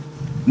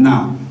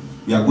 Now,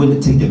 we are going to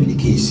take the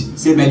medication.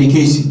 Say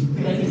medication.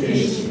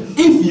 Medication.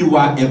 If you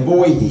are a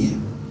boy here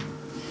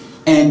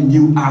and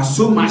you are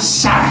so much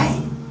shy,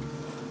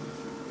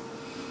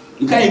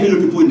 you can't even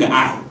look people in the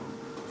eye,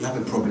 you have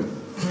a problem.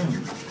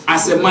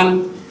 As a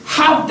man,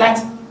 have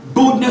that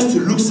boldness to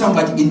look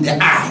somebody in the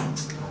eye.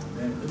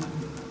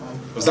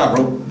 What's that,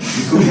 bro?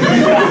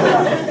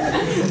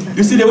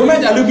 You see, the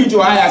moment I look into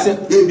your eye, I say,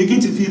 hey, begin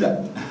to feel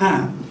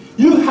that.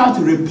 You have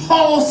to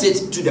repulse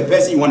it to the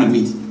person you want to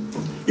meet.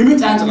 You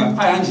meet Angela.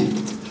 Hi, Angie.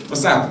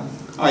 What's up?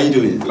 How are you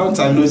doing? Long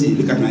time no see.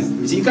 Look at my eyes.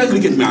 You see, you can't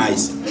look at my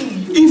eyes.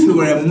 If you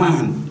were a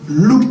man,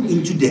 look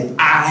into the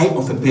eye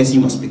of a person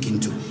you are speaking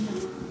to.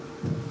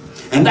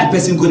 And that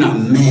person gonna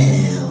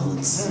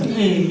melt.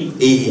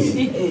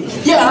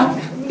 Yeah,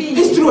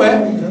 it's true,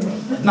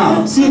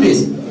 Now, see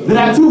this. There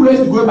are 2 ways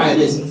to go by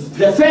this.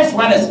 The first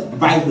one is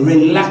by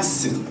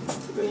relaxing.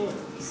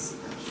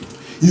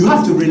 You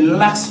have to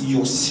relax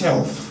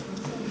yourself.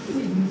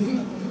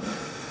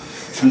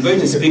 I'm going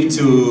to speak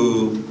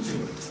to,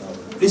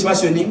 please,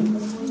 what's your name?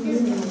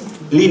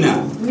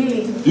 Lina.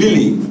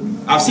 Lily.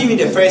 I've seen you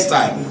the first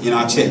time in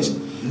our church.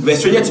 You're a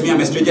stranger to me, I'm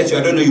a stranger to you,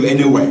 I don't know you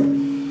anywhere.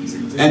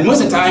 And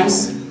most of the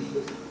times,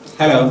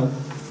 hello.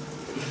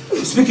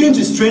 Speaking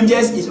to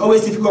strangers is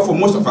always difficult for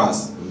most of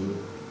us.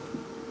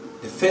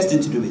 The first thing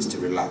to do is to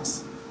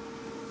relax.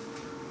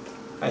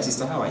 Hi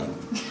sister, how are you?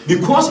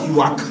 Because you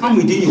are calm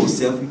within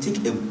yourself, you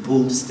take a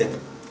bold step.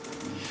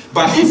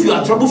 But if you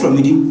are trouble from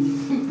within,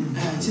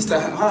 sister,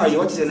 how are you?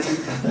 What is your name?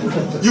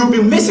 You'll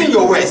be missing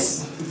your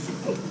words.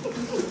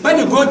 When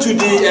you go to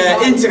the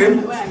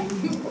interim,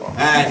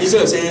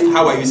 instead of saying,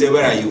 how are you, say,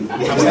 where are you?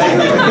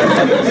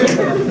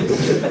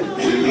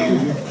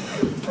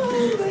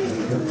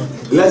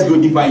 Let's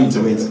go deeper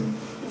into it.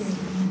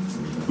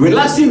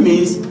 Relaxing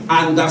means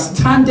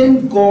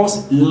understanding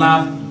God's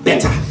love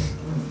better.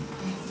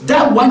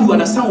 That one you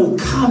understand will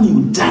calm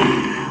you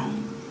down.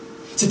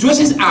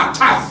 Situations are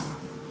tough,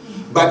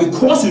 but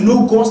because you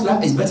know God's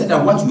love is better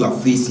than what you are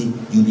facing,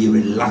 you'll be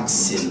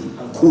relaxing,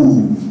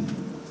 cool.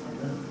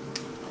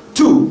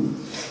 2,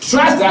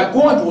 trust that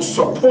God will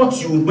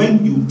support you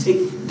when you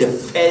take the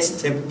first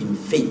step in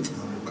faith.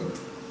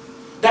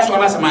 That's why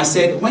last time I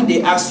said, when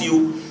they ask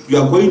you, you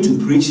are going to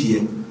preach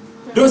here,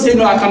 don't say,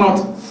 no, I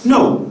cannot.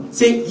 No.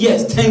 Say,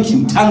 yes, thank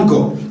you, thank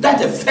God.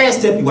 That's the first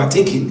step you are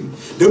taking.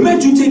 The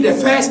moment you take the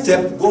first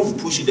step, God will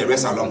push the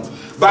rest along.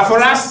 But for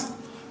us,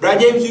 Brother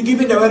James, you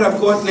give it the word of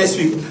God next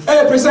week.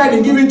 Hey,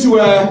 presiding, give it to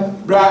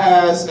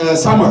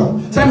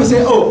Samuel. Samuel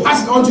say, oh,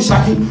 pass it on to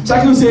Shaki.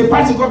 Shaki will say,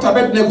 pass it on to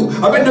Abednego.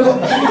 Abednego.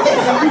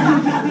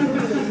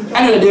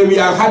 Another day, we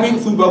are having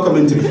football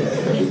commentary.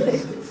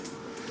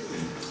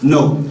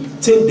 No,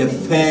 take the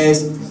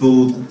first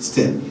bold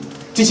step.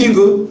 Teaching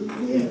good?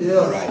 Yeah.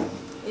 All right.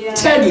 Yeah.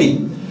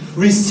 Thirdly,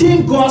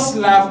 receive God's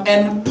love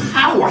and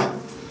power.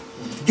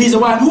 He's the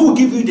one who will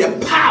give you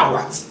the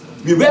power.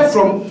 We read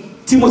from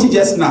Timothy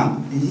just now.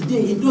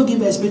 He don't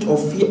give a spirit of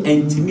fear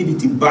and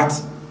timidity, but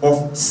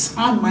of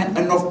sound mind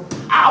and of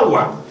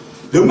power.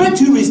 The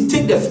moment you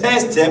take the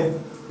first step,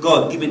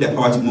 God give you the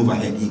power to move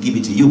ahead. He give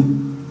it to you.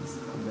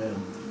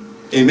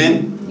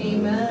 Amen. Amen.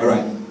 Amen. All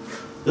right.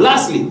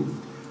 Lastly,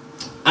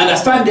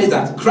 understand this,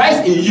 that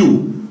Christ in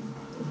you.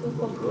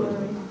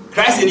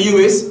 Christ in you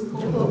is.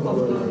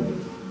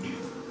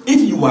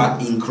 If you are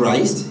in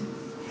Christ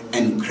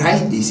and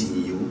Christ is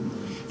in you,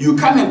 you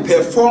come and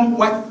perform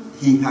what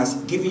He has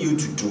given you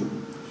to do,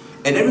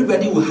 and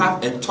everybody will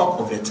have a talk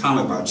of the town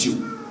about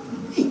you.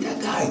 Hey,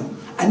 that guy,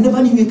 I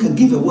never knew he could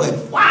give a word.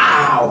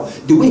 Wow,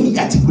 the way he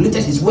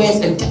articulated his words,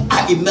 and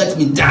it melted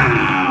me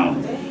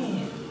down.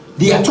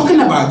 They are talking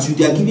about you.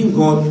 They are giving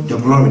God the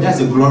glory. That's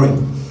the glory.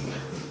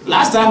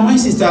 Last time when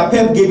Sister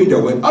Pep gave you the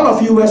word, all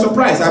of you were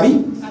surprised,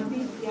 Abby?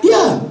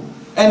 Yeah.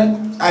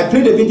 And I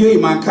played the video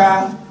in my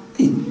car.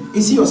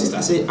 You see your sister,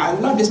 I say, I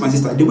love this, my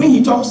sister. The way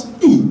he talks,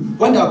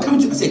 when they'll come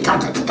to you, I say,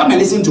 come and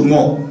listen to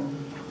more.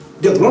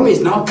 The glory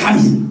is now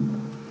coming.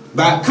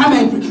 But come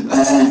and I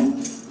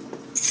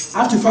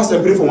have to fast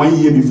and pray for 1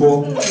 year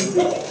before.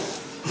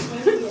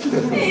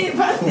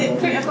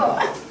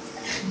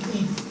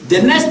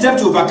 The next step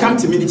to overcome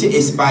timidity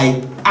is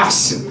by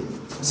action.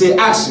 Say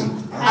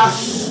action.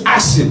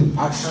 Action.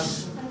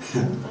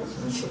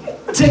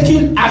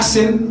 Taking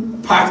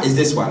action part is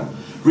this one.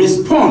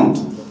 Respond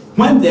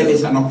when there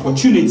is an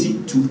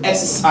opportunity to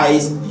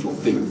exercise your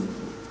faith.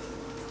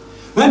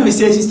 When we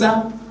say,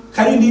 sister,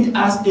 can you lead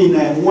us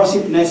in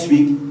worship next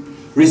week?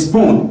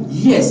 Respond,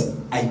 yes,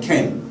 I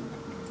can.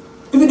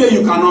 Even though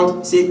you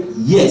cannot, say,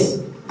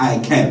 yes, I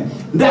can.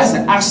 That's the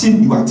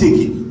action you are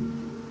taking.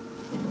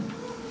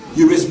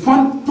 You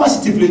respond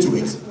positively to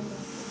it.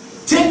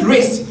 Take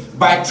risk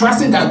by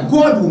trusting that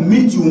God will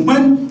meet you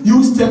when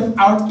you step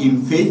out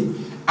in faith.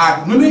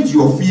 Acknowledge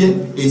your fear,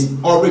 its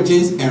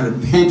origins, and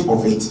repent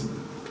of it.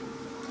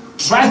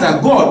 Trust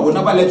that God will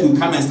never let you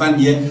come and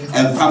stand here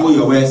and fumble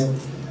your words.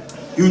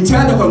 You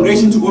tell the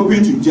congregation to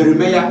open to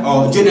Jeremiah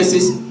or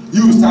Genesis.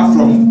 You start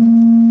from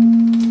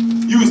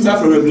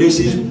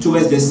Revelation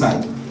towards this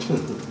side.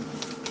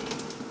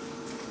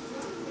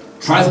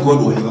 Trust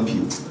God will help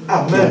you.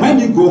 Amen. When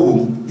you go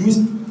home,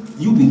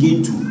 you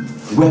begin to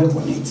work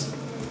on it.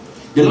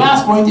 The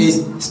last point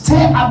is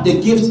stir up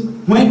the gift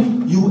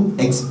when you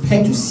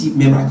expect to see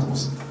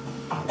miracles.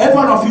 Every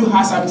one of you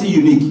has something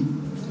unique.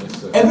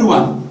 Yes,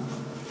 everyone.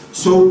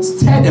 So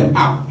stir them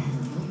up.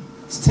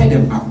 Stir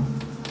them up.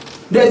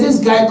 There's this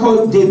guy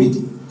called David.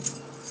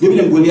 David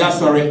and Goliath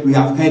story, we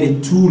have heard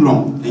it too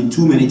long and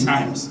too many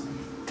times.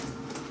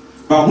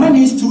 But when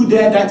he stood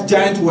there, that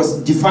giant was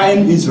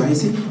defying Israel. He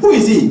said, who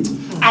is he?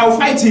 I'll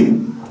fight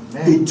him.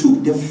 Amen. He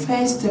took the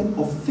first step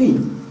of faith.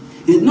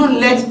 He did not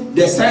let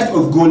the size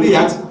of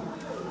Goliath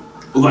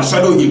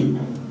overshadow him.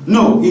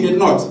 No, he did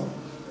not.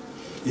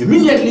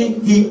 Immediately,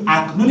 he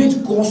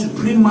acknowledged God's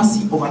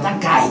supremacy over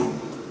that guy.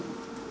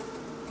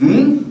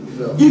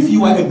 If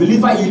you are a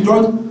believer, you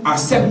don't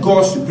accept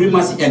God's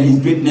supremacy and his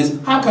greatness,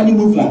 how can you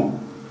move on?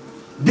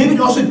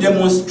 David also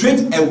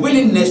demonstrates a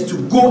willingness to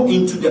go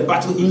into the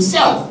battle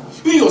himself.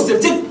 You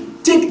yourself,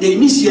 take the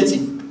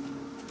initiative.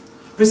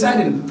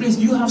 President, please,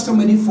 do you have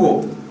somebody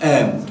for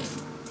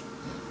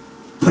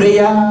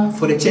prayer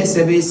for the church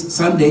service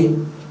Sunday?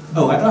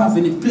 Oh, I don't have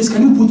any. Please,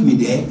 can you put me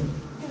there?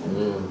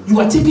 You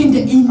are taking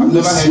the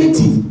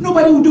initiative.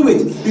 Nobody will do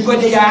it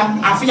because they are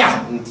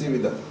afia.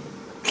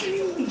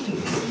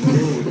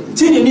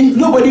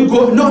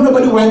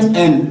 Nobody went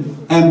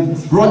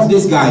and brought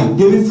this guy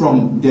David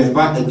from this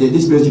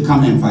place to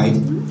come and fight.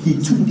 He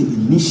took the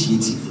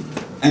initiative,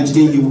 and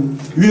today you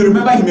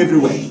remember him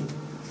everywhere.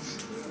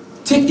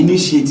 Take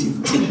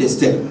initiative, take the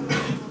step.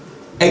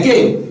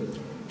 Again,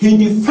 he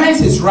defends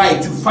his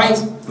right to fight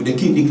for the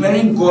king,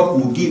 declaring God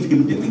will give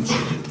him the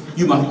victory.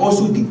 You must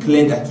also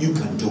declare that you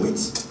can do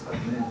it.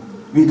 Amen.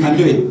 We can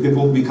do it,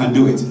 people. We can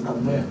do it.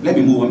 Amen. Let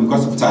me move on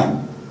because of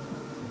time.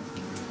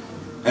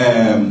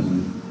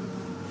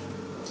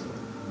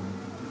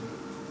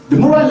 the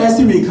moral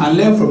lesson we can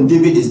learn from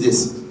David is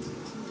this.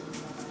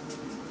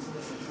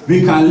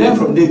 We can learn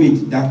from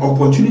David that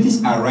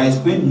opportunities arise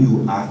when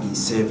you are in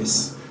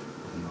service.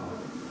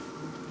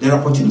 There are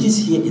opportunities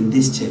here in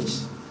this church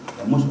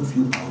that most of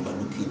you are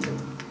overlooking them.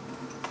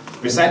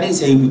 Presiding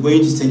say we're going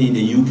to study in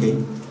the UK.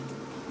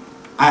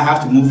 I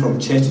have to move from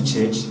church to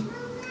church.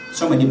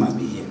 Somebody must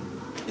be here.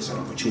 It's an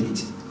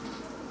opportunity.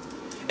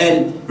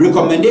 And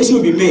recommendation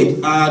will be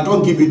made.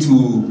 Don't give it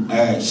to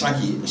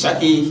Shaki.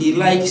 Shaki, he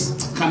likes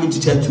coming to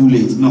church too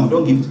late. No,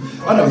 don't give it.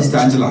 What about Sister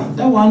Angela?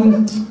 That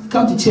one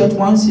come to church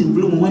once in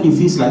blue moon when he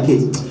feels like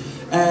it.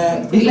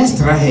 Let's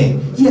try her.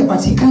 Yeah,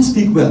 but he can't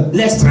speak well.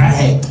 Let's try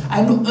her.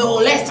 I know. Oh,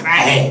 let's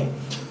try her.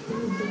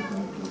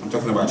 I'm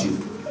talking about you.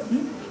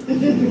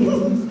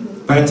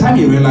 By the time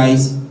you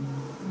realize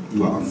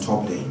you are on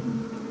top there.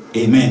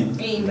 Amen.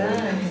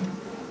 Amen.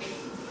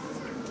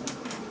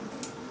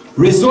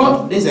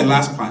 Result, this is the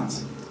last part.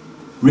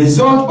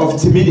 Result of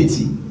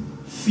timidity,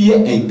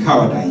 fear and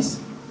cowardice.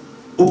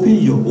 Open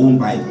your own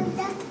Bible.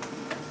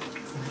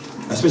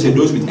 Especially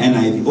those with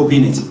NIV.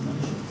 Open it.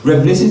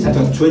 Revelation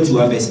chapter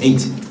 21 verse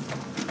 8.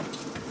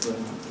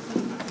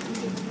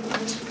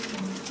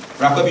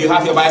 Rakob, you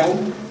have your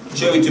Bible?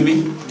 Show it to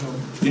me.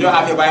 You don't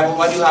have your Bible?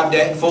 What do you have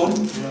there? Phone?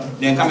 Yeah.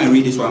 Then come and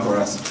read this one for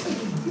us.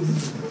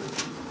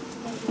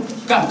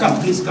 Come,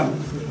 please come.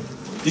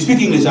 You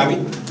speak English, Abby?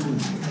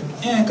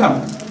 Yeah,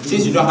 come.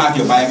 Since you don't have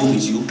your Bible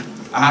with you,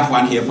 I have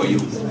one here for you.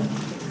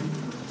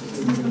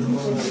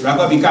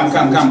 Rakobi, come.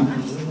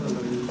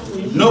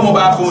 No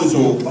mobile phones,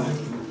 so.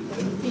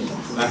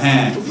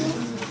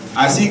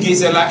 I see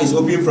Gisela is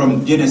open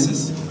from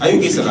Genesis. Are you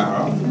Gisela?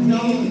 Huh?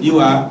 No. You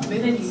are?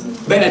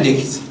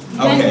 Benedict.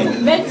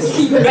 Okay.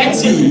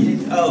 Betty.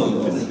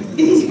 Oh.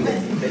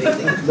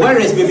 Where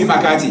is baby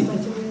McCarthy?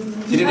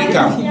 She didn't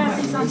come? Yeah,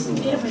 she's on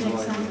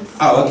exams.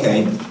 Oh,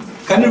 okay.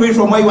 Can you read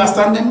from where you are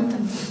standing?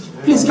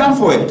 Please come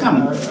forward.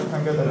 Come.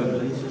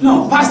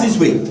 No, pass this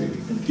way.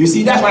 You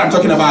see, that's what I'm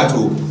talking about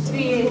too.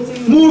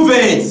 Move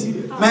it,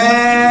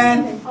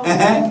 man.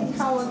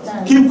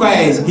 Keep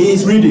quiet. He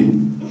is reading.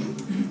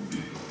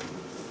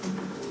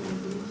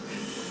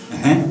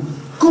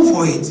 Go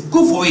for it.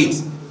 Go for it.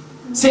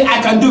 Say,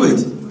 I can do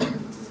it.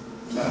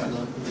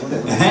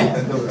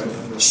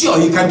 Sure,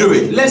 you can do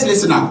it. Let's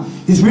listen up.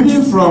 He's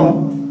reading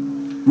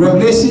from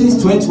Revelation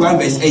 21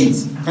 verse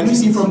 8. Can you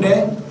see from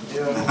there?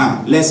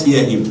 Yeah. Let's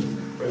hear him.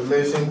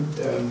 Revelation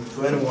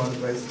 21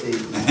 verse 8.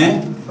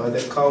 But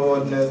the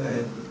cowardness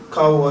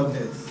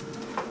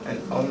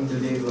and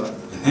unbeliever,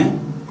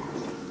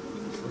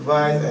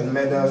 vice and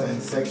murders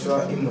and sexual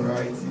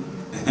immorality.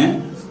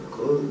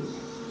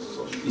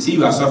 You see,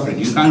 you are suffering.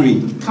 You can't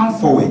read. Come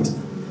forward.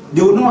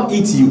 They will not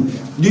eat you.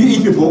 Do you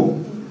eat people?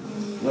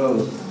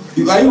 No.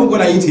 Are you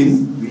going to eat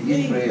him? We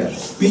eat prayer.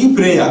 We eat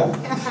prayer.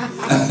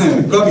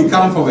 Kobe,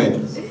 come forward.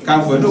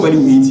 Come forward. Nobody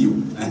will eat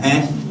you.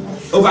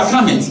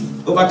 Overcome it.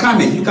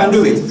 Overcome it. You can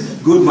do it.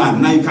 Good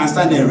man. Now you can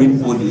stand there and read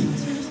boldly.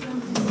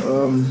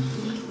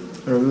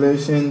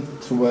 Revelation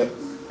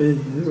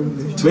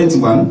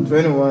 21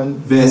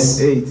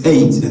 verse 8.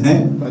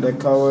 By the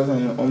cowards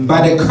and unbelievers.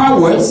 By the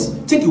cowards,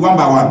 take it one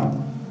by one.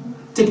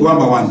 Take it one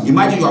by one.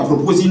 Imagine you are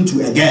proposing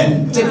to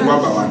again. Take it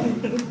one by one.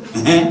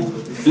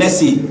 Let's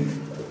see.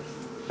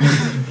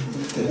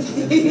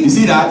 You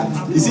see that?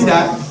 You see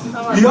that?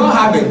 We all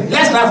have it.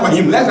 Let's clap for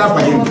him. Let's clap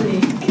for him.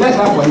 Let's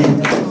clap for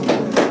him.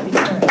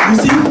 You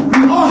see,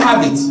 we all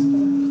have it.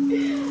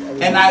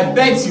 And I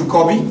beg you,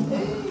 Kobe,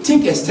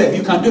 take a step.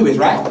 You can do it,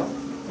 right?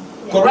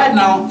 Because right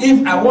now,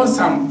 if I want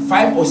some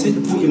 5 or 6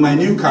 people in my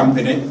new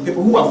company,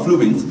 people who are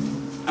fluent,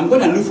 I'm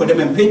going to look for them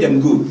and pay them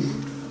good.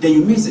 Then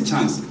you miss the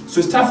chance.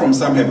 So start from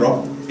somewhere,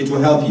 bro. It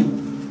will help you.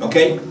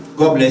 Okay?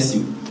 God bless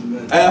you.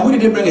 Who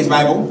did he bring his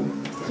Bible?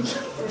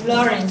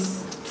 Lawrence.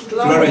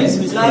 Lawrence.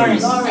 Do you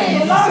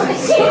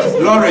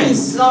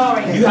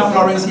have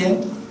Lawrence here?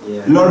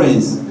 Yeah.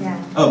 Lawrence. Yeah.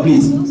 Oh,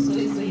 please.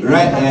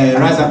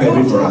 Rise up and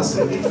read for us.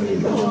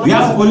 We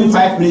have only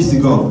 5 minutes to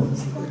go.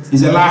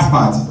 It's the last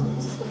part.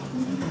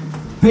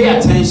 Pay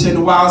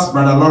attention whilst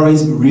Brother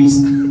Lawrence reads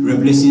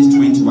Revelation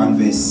 21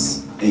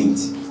 verse 8.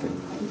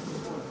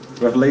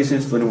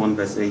 Revelation 21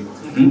 verse 8.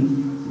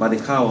 By the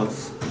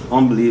cowards,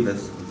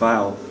 unbelievers,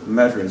 vile,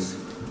 murderers,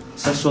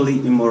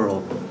 sexually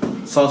immoral,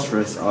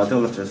 sorcerers,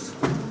 idolaters,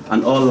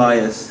 and all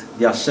liars,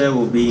 their share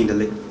will be in the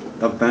lake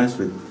that burns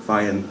with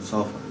fire and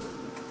sulfur,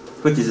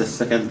 which is the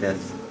second death.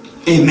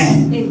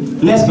 Amen.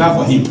 Let's clap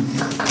for him.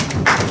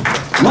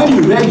 When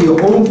you read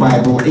your own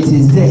Bible, it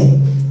is there.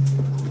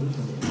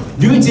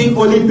 Do you think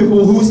only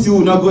people who still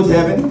will not go to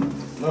heaven?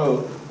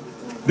 No.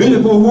 Do you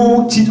people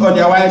who cheat on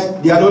their wives,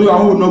 they are the only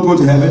one who will not go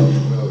to heaven?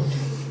 No.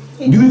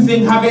 Do you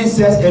think having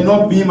sex and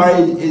not being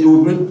married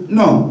will bring?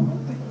 No.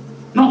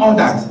 Not all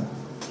that.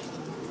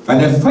 But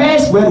the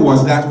first word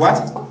was that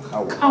what?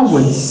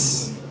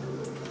 Cowards.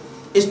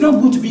 It's not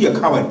good to be a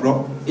coward,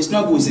 bro. It's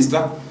not good,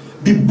 sister.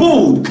 Be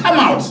bold. Come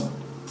out.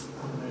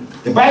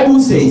 The Bible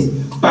says,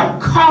 but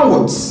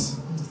cowards.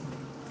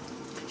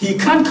 He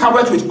can't cover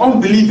it with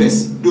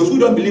unbelievers, those who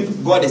don't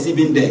believe God is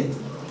even there.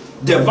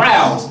 the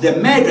vials, the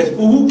murderers,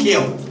 people who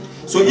kill.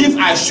 So if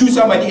I shoot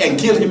somebody and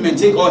kill him and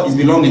take all his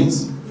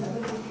belongings,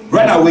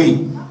 run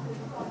away.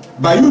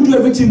 But you do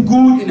everything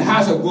good in the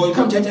house of God, you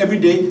come to church every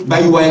day,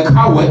 but you are a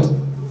coward.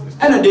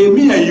 And the day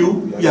me and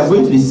you are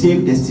going to the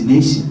same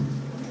destination.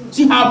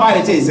 See how bad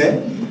it is,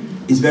 eh?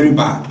 It's very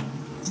bad.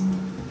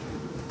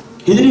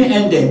 He didn't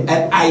end there.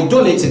 And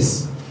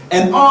idolaters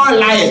and all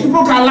liars.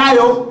 People can lie,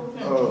 oh.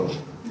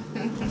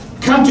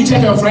 Come to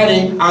church on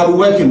Friday, I'll be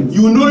working.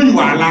 You know you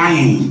are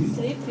lying.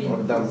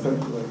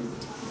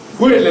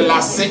 For the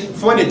last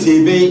for the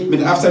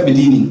TV after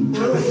beginning.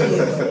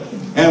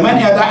 And when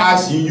the other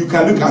asks you, you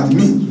can look at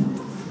me.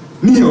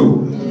 Me,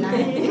 oh.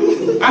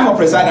 I'm a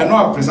president,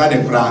 not a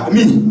president.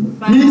 Me.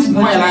 Me is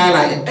more a liar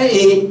like,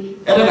 hey,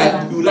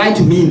 like you lie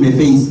to me in my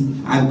face.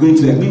 I'm going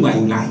to me while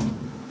you lie.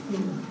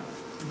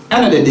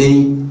 End of the day,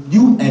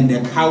 you and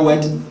the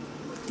coward,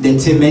 the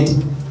timid,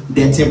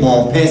 the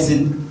timid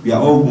person, we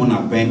are all going to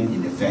burn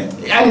in the fire.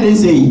 I didn't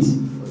say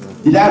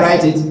it. Did I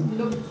write it?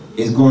 No.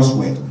 It's God's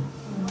word.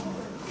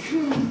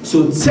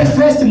 So,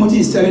 1 Timothy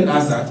is telling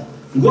us that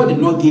God did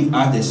not give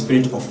us the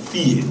spirit of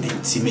fear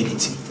and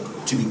timidity,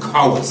 to be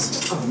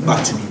cowards,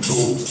 but to be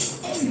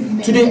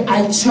bold. Today,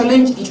 I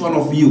challenge each one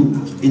of you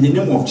in the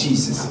name of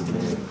Jesus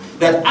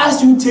that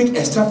as you take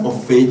a step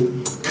of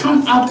faith,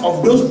 come out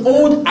of those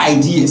old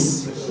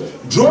ideas,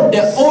 drop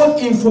the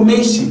old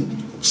information,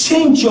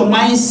 change your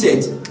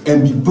mindset,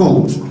 and be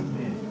bold.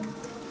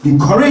 Be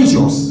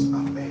courageous,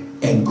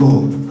 and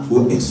God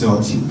will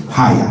exalt you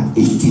higher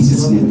in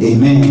Jesus' name.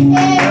 Amen.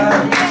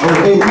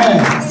 Oh,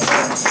 amen.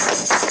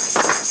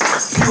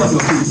 Be on your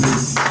feet,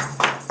 please.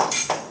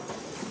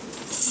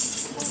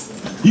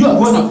 You are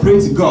going to pray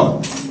to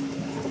God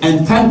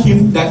and thank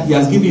Him that He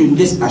has given you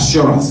this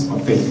assurance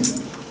of faith.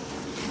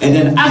 And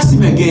then ask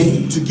Him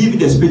again to give you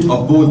the spirit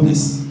of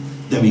boldness.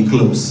 Then we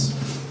close.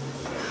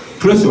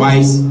 Close your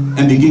eyes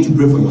and begin to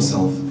pray for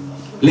yourself.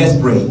 Let's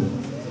pray.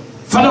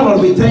 Father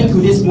Lord, we thank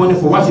you this morning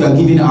for what you are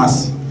giving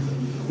us.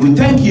 We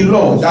thank you,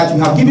 Lord, that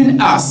you have given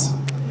us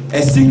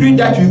a secret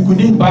that we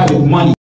couldn't buy with money.